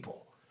people.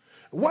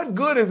 What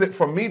good is it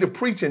for me to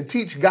preach and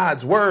teach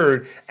God's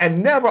word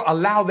and never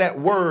allow that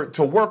word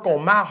to work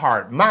on my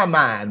heart, my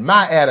mind,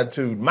 my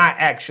attitude, my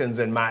actions,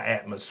 and my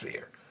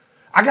atmosphere?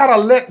 I got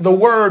to let the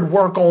word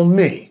work on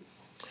me.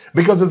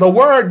 Because if the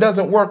word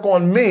doesn't work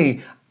on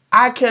me,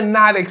 I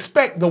cannot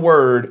expect the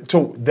word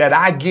that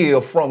I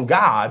give from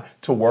God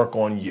to work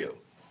on you.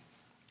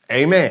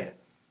 Amen.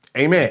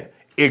 Amen.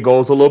 It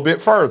goes a little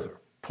bit further.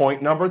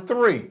 Point number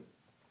 3.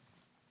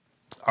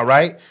 All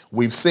right.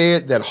 We've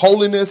said that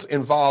holiness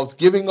involves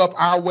giving up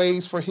our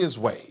ways for his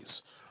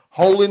ways.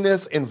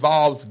 Holiness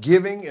involves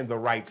giving in the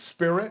right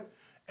spirit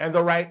and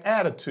the right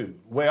attitude.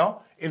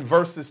 Well, in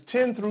verses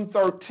 10 through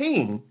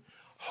 13,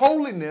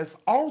 holiness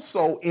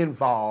also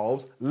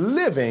involves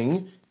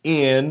living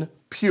in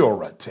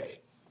purity.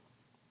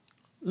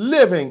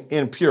 Living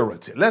in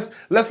purity.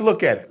 Let's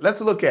look at it.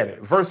 Let's look at it.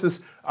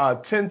 Verses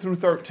 10 through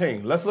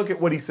 13. Let's look at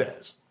what he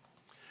says.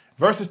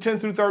 Verses 10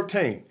 through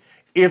 13.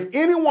 If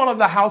any one of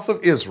the house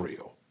of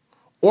Israel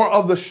or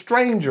of the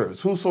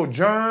strangers who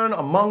sojourn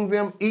among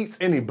them eats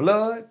any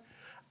blood,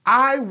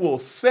 I will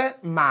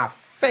set my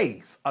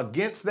face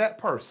against that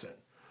person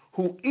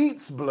who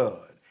eats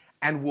blood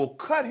and will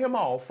cut him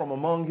off from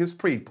among his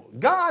people.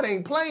 God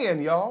ain't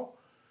playing, y'all.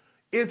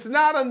 It's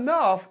not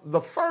enough. The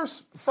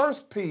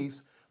first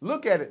piece,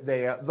 look at it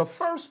there. The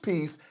first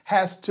piece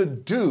has to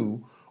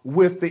do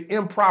with the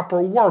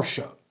improper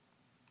worship.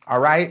 All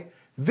right.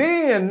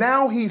 Then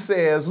now he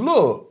says,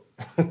 look,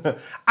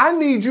 I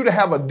need you to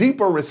have a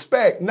deeper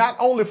respect, not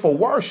only for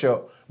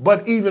worship,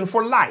 but even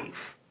for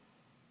life.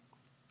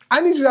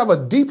 I need you to have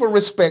a deeper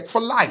respect for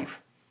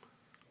life.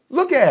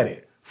 Look at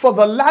it. For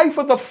the life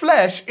of the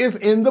flesh is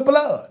in the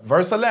blood.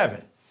 Verse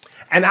 11.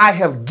 And I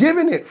have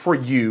given it for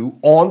you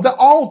on the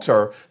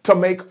altar to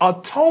make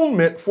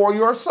atonement for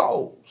your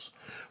souls.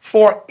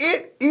 For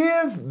it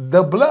is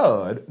the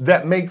blood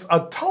that makes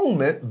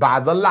atonement by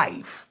the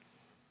life.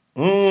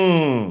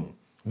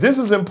 This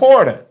is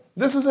important.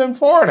 This is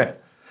important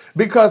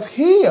because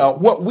here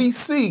what we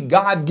see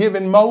God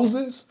giving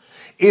Moses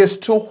is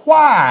to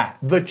why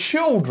the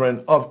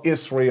children of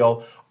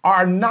Israel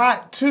are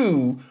not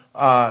to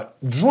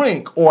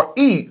drink or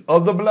eat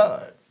of the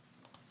blood.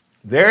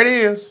 There it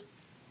is.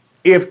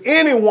 If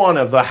any one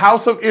of the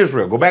house of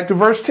Israel, go back to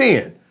verse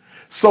 10,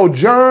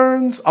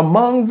 sojourns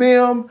among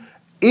them,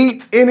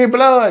 eats any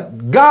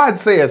blood, God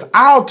says,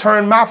 I'll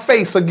turn my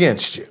face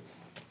against you.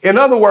 In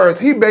other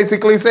words, he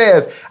basically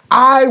says,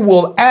 I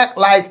will act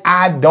like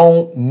I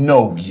don't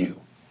know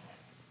you.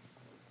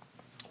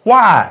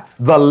 Why?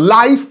 The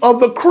life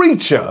of the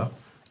creature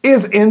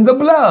is in the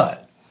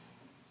blood.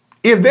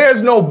 If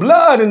there's no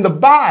blood in the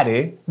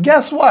body,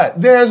 guess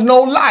what? There's no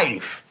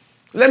life.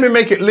 Let me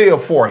make it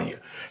live for you.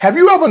 Have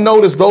you ever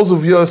noticed, those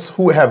of us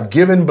who have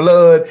given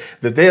blood,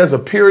 that there's a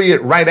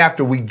period right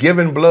after we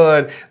given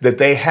blood that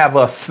they have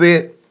us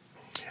sit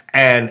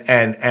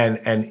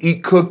and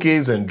eat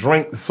cookies and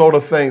drink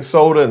soda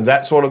and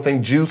that sort of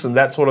thing, juice and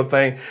that sort of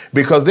thing,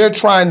 because they're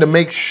trying to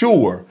make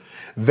sure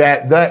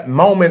that that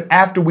moment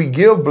after we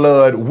give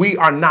blood, we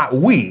are not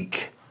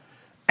weak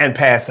and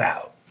pass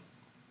out.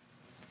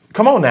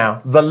 Come on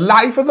now. The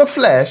life of the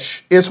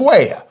flesh is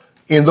where?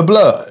 In the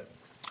blood.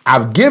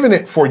 I've given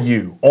it for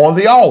you on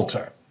the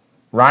altar,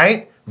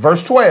 right?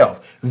 Verse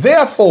 12.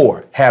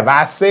 Therefore have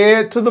I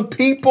said to the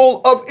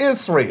people of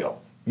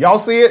Israel, y'all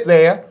see it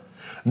there?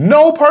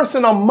 No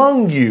person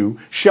among you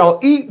shall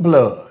eat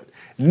blood,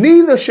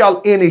 neither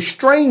shall any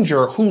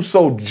stranger who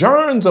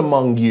sojourns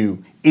among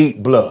you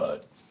eat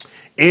blood.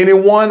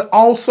 Anyone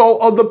also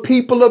of the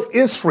people of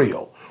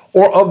Israel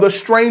or of the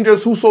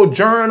strangers who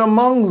sojourn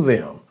among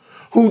them,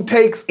 who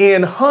takes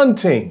in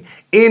hunting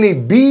any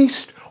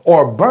beast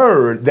or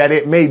bird that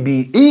it may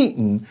be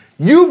eaten,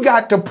 you've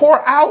got to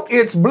pour out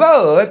its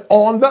blood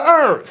on the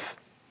earth.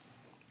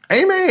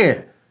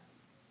 Amen.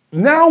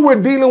 Now we're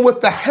dealing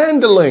with the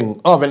handling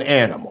of an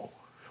animal,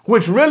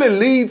 which really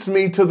leads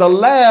me to the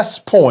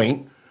last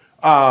point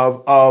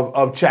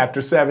of chapter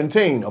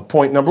 17, of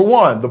point number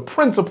 1, the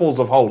principles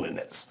of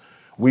holiness.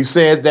 We've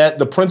said that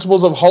the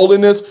principles of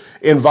holiness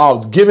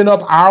involves giving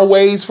up our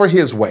ways for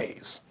his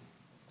ways.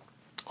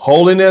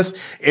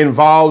 Holiness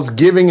involves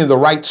giving in the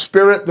right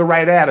spirit, the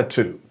right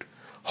attitude.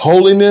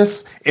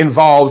 Holiness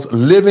involves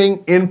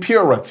living in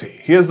purity.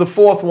 Here's the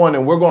 4th one,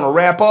 and we're going to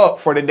wrap up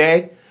for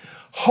today.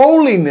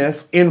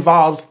 Holiness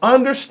involves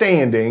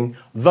understanding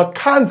the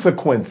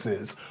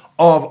consequences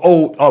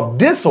of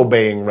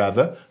disobeying,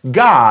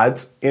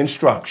 God's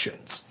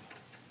instructions.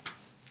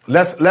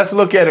 Let's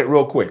look at it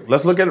real quick.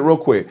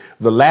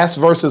 The last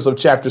verses of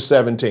chapter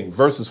 17,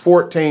 verses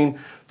 14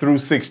 through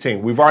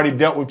 16. We've already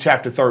dealt with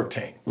chapter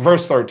 13,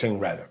 verse 13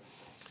 rather.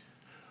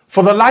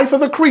 For the life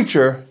of the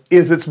creature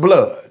is its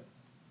blood.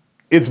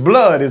 Its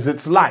blood is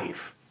its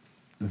life.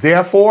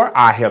 Therefore,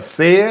 I have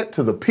said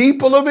to the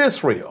people of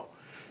Israel,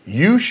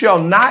 you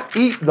shall not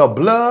eat the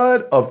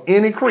blood of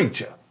any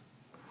creature.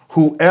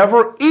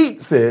 Whoever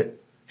eats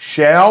it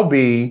shall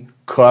be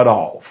cut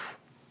off.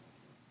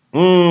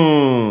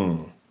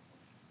 And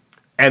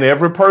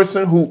every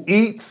person who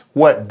eats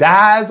what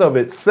dies of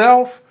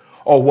itself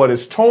or what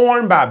is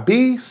torn by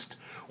beast,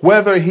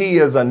 whether he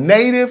is a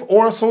native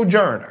or a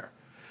sojourner,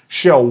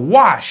 shall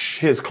wash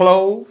his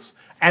clothes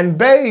and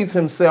bathe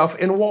himself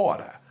in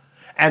water,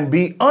 and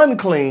be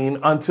unclean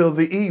until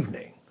the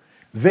evening.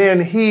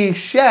 Then he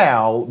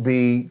shall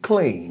be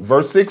clean.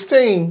 Verse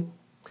 16,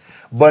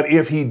 but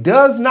if he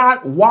does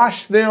not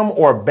wash them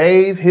or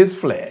bathe his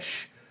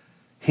flesh,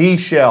 he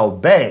shall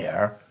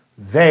bear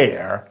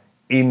their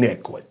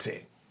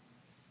iniquity.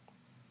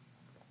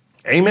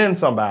 Amen,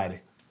 somebody.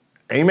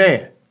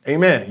 Amen.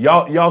 Amen.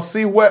 Y'all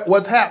see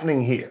what's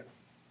happening here.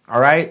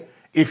 All right.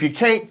 If you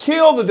can't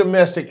kill the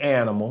domestic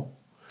animal,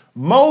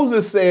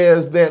 Moses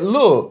says that,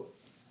 look,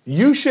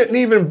 you shouldn't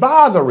even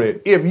bother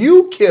it. If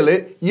you kill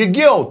it, you're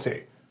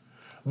guilty.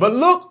 But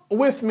look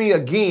with me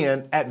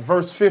again at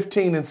verse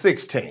 15 and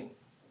 16.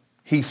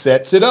 He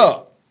sets it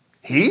up.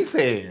 He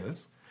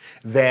says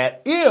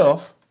that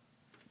if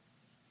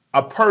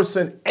a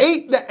person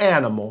ate the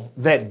animal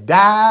that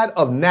died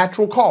of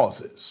natural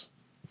causes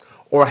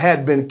or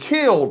had been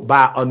killed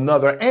by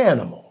another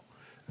animal,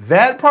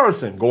 that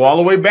person, go all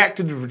the way back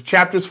to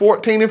chapters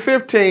 14 and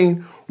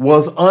 15,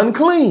 was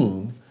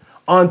unclean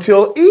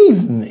until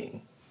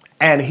evening,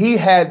 and he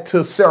had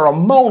to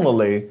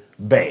ceremonially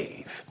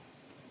bathe.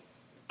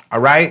 All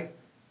right?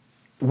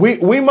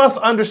 We must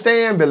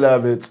understand,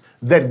 beloveds,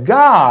 that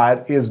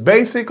God is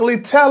basically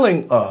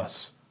telling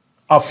us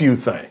a few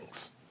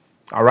things.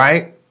 All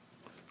right?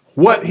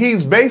 What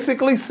he's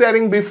basically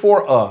setting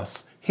before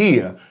us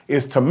here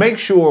is to make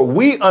sure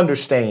we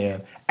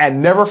understand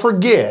and never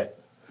forget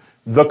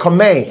the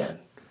command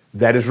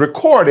that is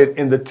recorded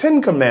in the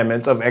 10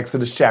 Commandments of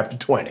Exodus chapter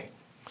 20.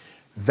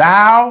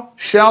 Thou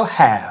shalt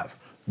have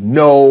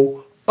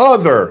no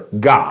other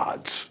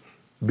gods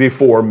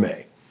before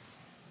me.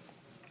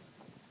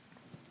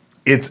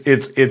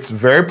 It's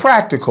very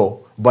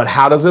practical, but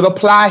how does it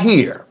apply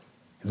here?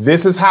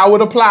 This is how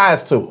it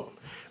applies to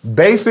them.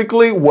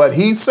 Basically, what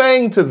he's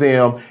saying to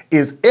them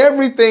is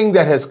everything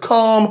that has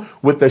come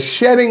with the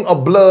shedding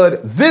of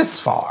blood this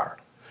far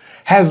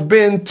has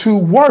been to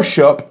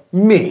worship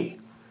me,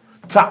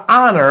 to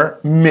honor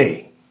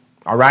me.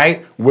 All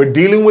right? We're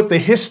dealing with the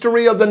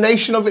history of the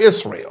nation of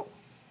Israel.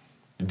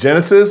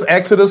 Genesis,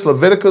 Exodus,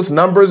 Leviticus,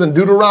 Numbers, and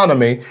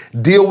Deuteronomy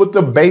deal with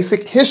the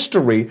basic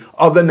history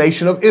of the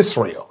nation of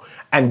Israel.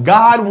 And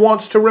God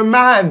wants to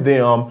remind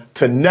them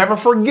to never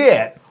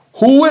forget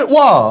who it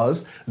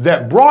was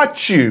that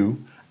brought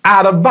you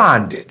out of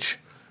bondage,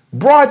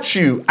 brought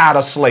you out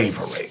of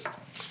slavery,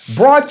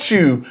 brought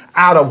you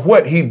out of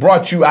what he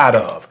brought you out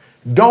of.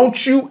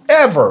 Don't you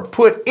ever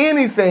put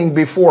anything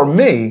before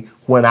me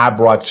when I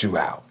brought you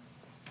out.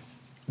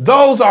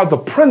 Those are the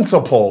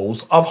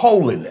principles of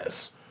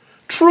holiness.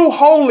 True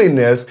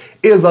holiness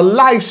is a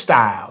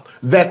lifestyle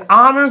that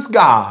honors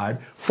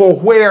God for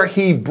where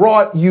he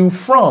brought you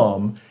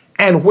from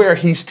and where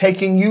he's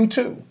taking you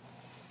to.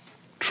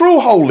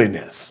 True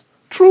holiness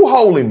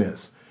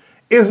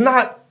is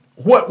not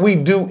what we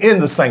do in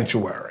the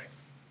sanctuary,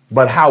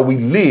 but how we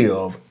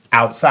live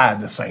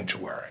outside the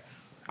sanctuary.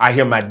 I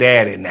hear my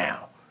daddy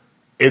now.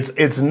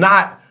 It's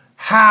not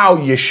how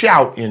you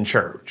shout in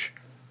church,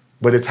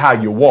 but it's how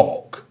you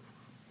walk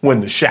when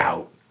the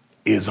shout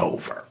is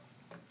over.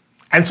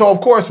 And so,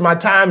 of course, my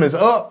time is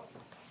up.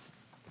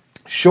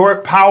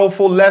 Short,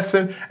 powerful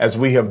lesson as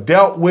we have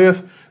dealt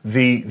with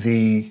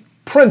the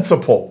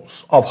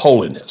principles of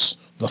holiness,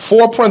 the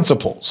 4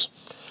 principles.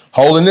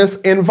 Holiness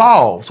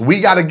involves, we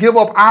got to give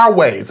up our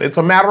ways. It's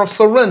a matter of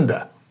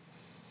surrender.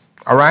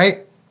 All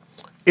right?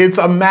 It's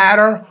a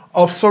matter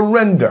of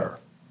surrender.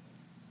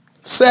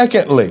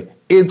 Secondly,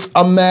 it's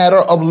a matter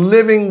of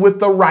living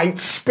with the right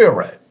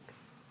spirit.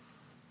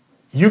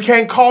 You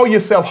can't call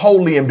yourself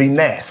holy and be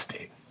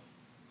nasty.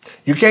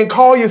 You can't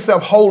call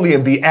yourself holy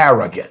and be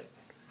arrogant.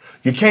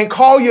 You can't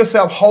call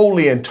yourself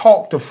holy and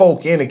talk to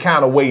folk any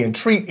kind of way and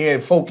treat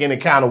folk any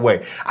kind of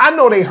way. I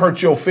know they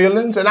hurt your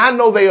feelings, and I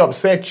know they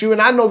upset you,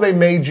 and I know they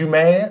made you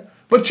mad,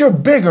 but you're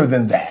bigger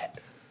than that.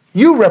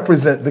 You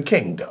represent the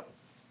kingdom.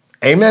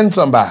 Amen,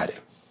 somebody.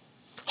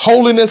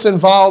 Holiness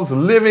involves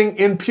living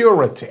in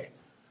purity,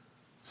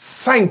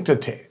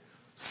 sanctity,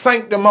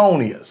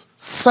 sanctimonious,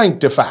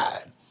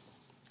 sanctified.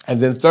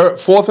 And then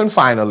fourth and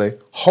finally,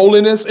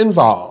 holiness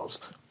involves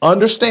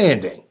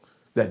understanding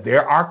that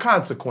there are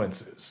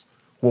consequences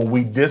when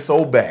we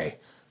disobey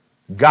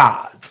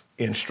God's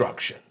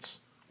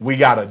instructions. We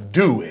got to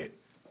do it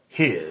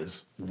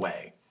his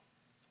way.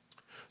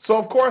 So,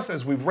 of course,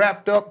 as we've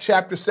wrapped up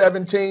chapter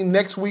 17,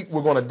 next week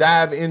we're going to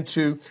dive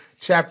into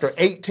chapter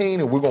 18,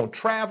 and we're going to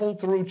travel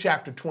through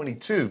chapter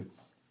 22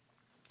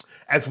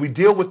 as we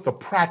deal with the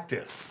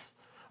practice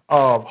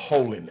of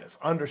holiness,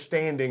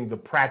 understanding the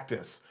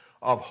practice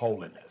of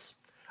holiness.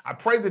 I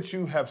pray that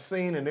you have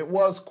seen, and it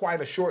was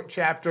quite a short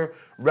chapter,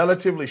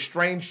 relatively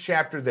strange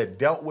chapter that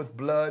dealt with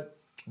blood,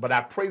 but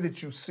I pray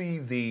that you see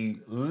the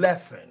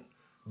lesson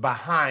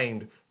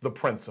behind the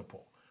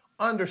principle.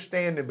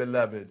 Understanding,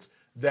 beloveds,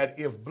 that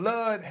if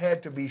blood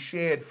had to be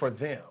shed for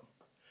them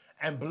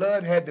and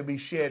blood had to be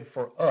shed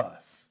for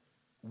us,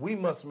 we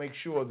must make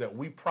sure that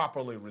we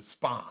properly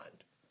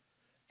respond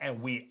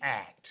and we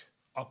act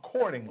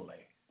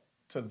accordingly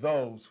to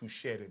those who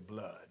shedded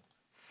blood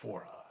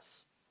for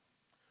us.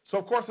 So,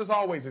 of course, as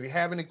always, if you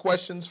have any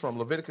questions from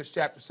Leviticus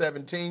chapter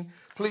 17,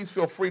 please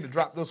feel free to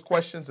drop those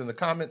questions in the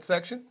comment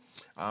section.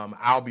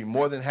 I'll be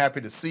more than happy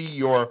to see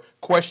your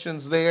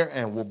questions there,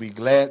 and will be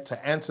glad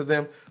to answer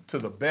them to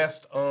the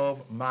best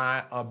of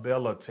my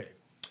ability.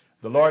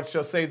 The Lord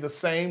shall say the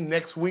same.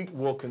 Next week,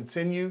 we'll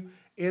continue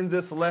in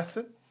this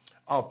lesson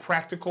of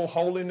practical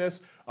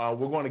holiness. We're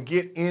going to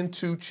get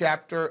into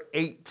chapter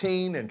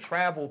 18 and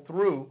travel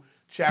through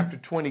chapter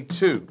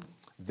 22.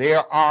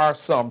 There are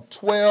some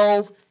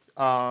 12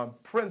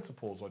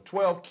 principles or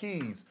 12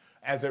 keys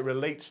as it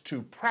relates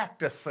to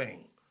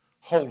practicing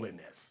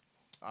holiness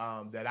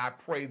that I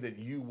pray that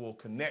you will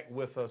connect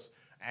with us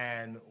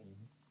and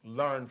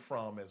learn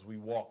from as we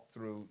walk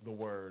through the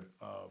Word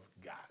of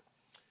God.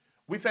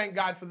 We thank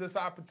God for this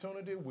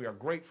opportunity. We are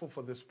grateful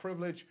for this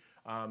privilege.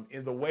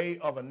 In the way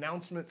of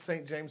announcements,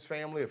 St. James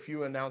family, a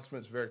few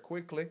announcements very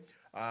quickly.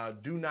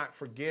 Do not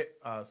forget,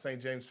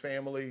 St. James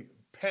family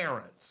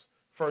parents,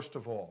 first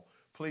of all,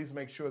 please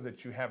make sure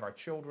that you have our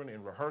children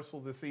in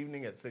rehearsal this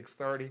evening at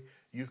 6:30.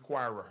 Youth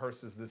choir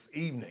rehearses this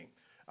evening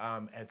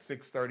at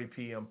 6:30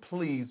 p.m.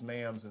 Please,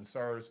 ma'ams and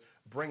sirs,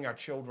 bring our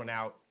children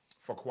out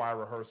for choir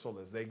rehearsal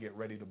as they get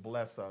ready to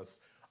bless us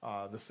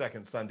the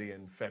second Sunday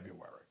in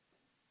February.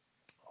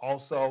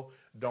 Also,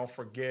 don't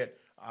forget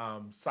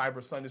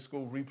Cyber Sunday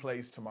School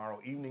replays tomorrow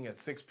evening at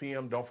 6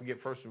 p.m. Don't forget,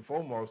 first and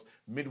foremost,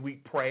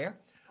 midweek prayer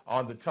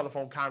on the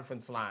telephone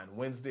conference line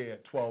Wednesday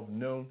at 12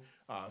 noon.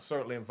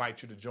 Certainly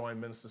invite you to join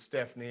Minister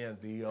Stephanie and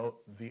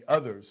the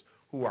others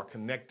who are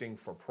connecting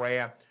for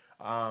prayer.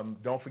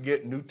 Don't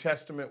forget New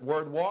Testament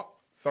Word Walk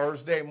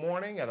Thursday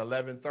morning at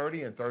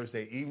 11:30 and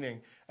Thursday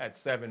evening at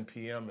 7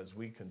 p.m. as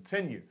we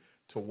continue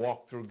to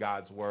walk through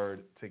God's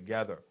Word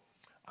together.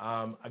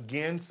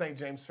 Again, St.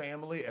 James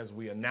family, as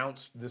we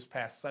announced this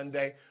past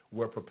Sunday,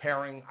 we're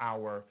preparing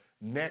our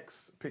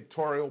next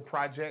pictorial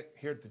project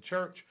here at the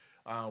church.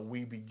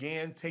 We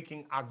began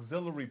taking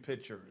auxiliary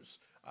pictures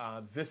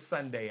this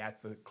Sunday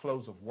at the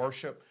close of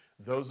worship.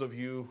 Those of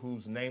you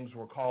whose names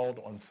were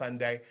called on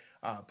Sunday,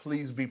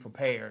 please be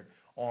prepared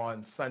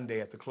on Sunday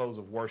at the close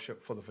of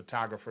worship for the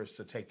photographers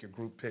to take your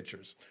group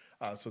pictures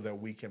so that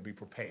we can be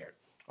prepared.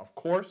 Of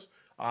course,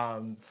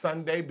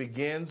 Sunday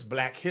begins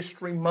Black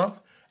History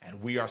Month, and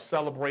we are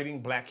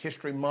celebrating Black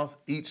History Month.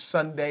 Each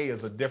Sunday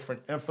is a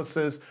different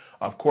emphasis.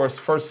 Of course,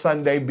 first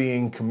Sunday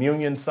being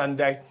Communion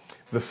Sunday.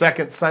 The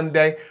second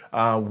Sunday,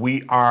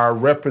 we are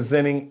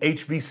representing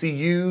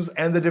HBCUs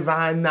and the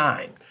Divine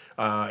Nine.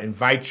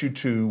 Invite you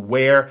to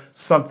wear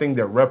something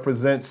that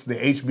represents the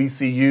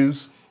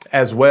HBCUs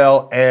as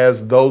well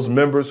as those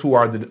members who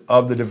are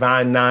of the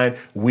Divine Nine.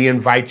 We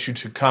invite you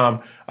to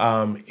come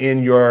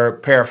in your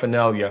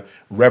paraphernalia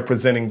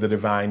representing the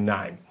Divine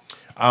Nine.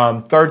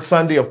 Third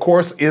Sunday, of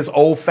course, is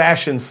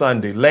Old-Fashioned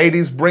Sunday.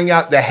 Ladies, bring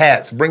out the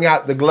hats, bring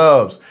out the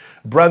gloves.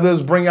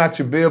 Brothers, bring out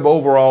your bib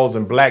overalls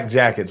and black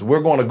jackets.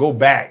 We're going to go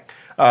back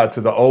to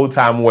the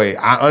old-time way.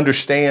 I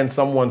understand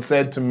someone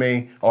said to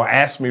me, or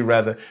asked me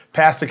rather,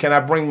 Pastor, can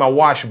I bring my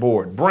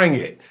washboard? Bring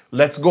it.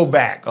 Let's go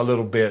back a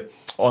little bit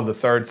on the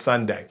third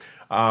Sunday.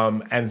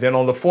 And then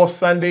on the fourth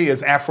Sunday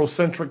is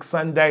Afrocentric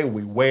Sunday.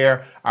 We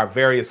wear our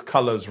various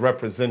colors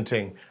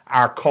representing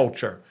our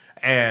culture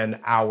and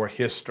our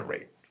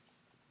history.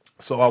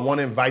 So I want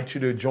to invite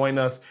you to join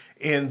us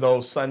in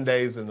those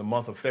Sundays in the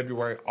month of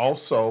February.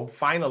 Also,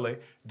 finally,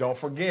 don't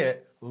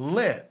forget,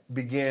 Lent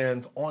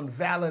begins on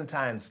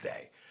Valentine's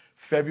Day,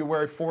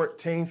 February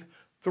 14th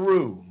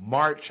through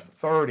March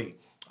 30.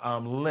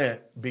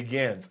 Lent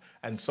begins.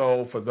 And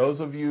so for those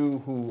of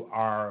you who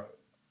are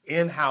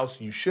in-house,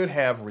 you should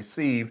have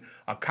received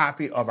a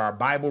copy of our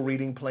Bible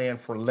reading plan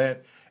for Lent.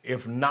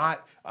 If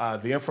not,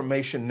 the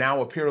information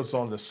now appears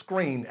on the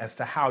screen as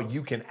to how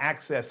you can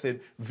access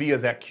it via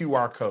that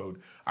QR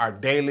code. Our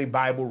daily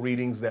Bible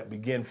readings that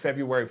begin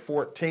February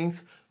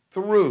 14th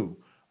through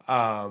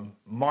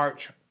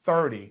March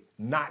 30,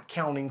 not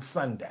counting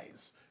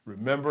Sundays.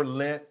 Remember,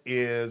 Lent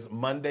is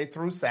Monday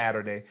through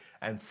Saturday,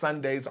 and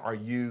Sundays are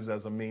used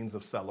as a means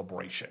of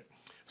celebration.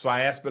 So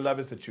I ask,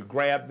 beloveds, that you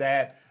grab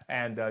that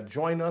and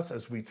join us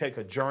as we take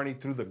a journey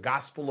through the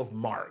Gospel of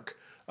Mark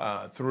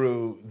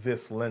through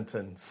this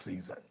Lenten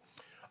season.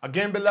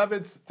 Again,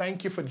 beloveds,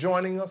 thank you for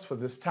joining us for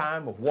this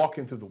time of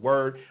walking through the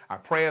Word. Our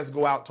prayers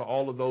go out to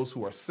all of those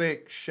who are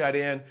sick, shut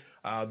in,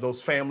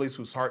 those families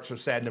whose hearts are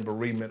saddened in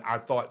bereavement. Our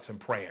thoughts and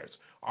prayers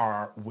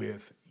are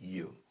with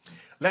you.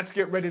 Let's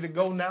get ready to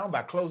go now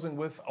by closing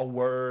with a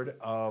word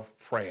of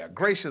prayer.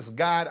 Gracious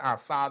God, our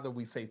Father,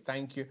 we say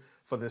thank you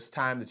for this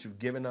time that you've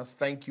given us.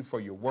 Thank you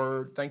for your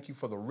word. Thank you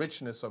for the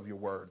richness of your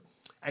word.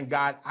 And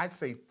God, I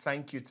say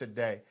thank you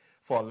today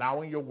for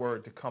allowing your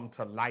word to come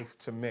to life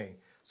to me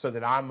so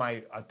that I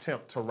might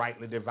attempt to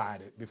rightly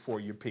divide it before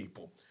your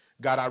people.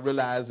 God, I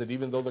realize that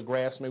even though the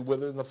grass may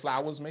wither and the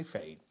flowers may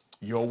fade,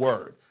 your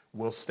word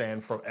will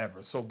stand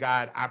forever. So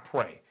God, I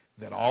pray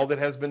that all that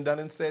has been done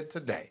and said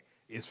today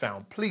is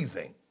found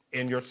pleasing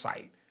in your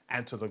sight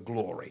and to the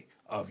glory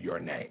of your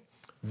name.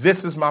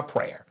 This is my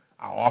prayer.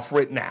 I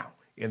offer it now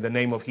in the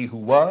name of he who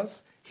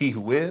was, he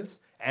who is,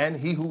 and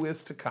he who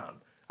is to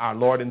come. Our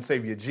Lord and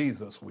Savior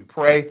Jesus, we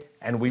pray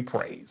and we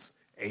praise.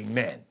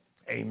 Amen,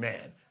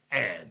 amen,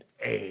 and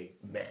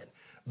amen.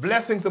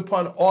 Blessings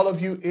upon all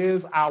of you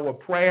is our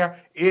prayer.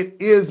 It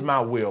is my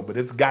will, but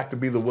it's got to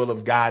be the will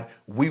of God.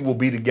 We will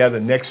be together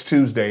next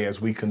Tuesday as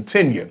we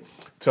continue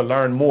to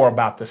learn more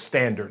about the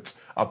standards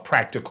of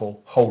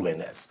practical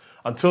holiness.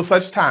 Until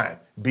such time,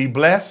 be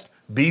blessed,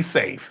 be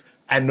safe,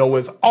 and know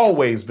as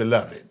always,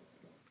 beloved,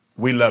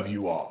 we love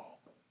you all.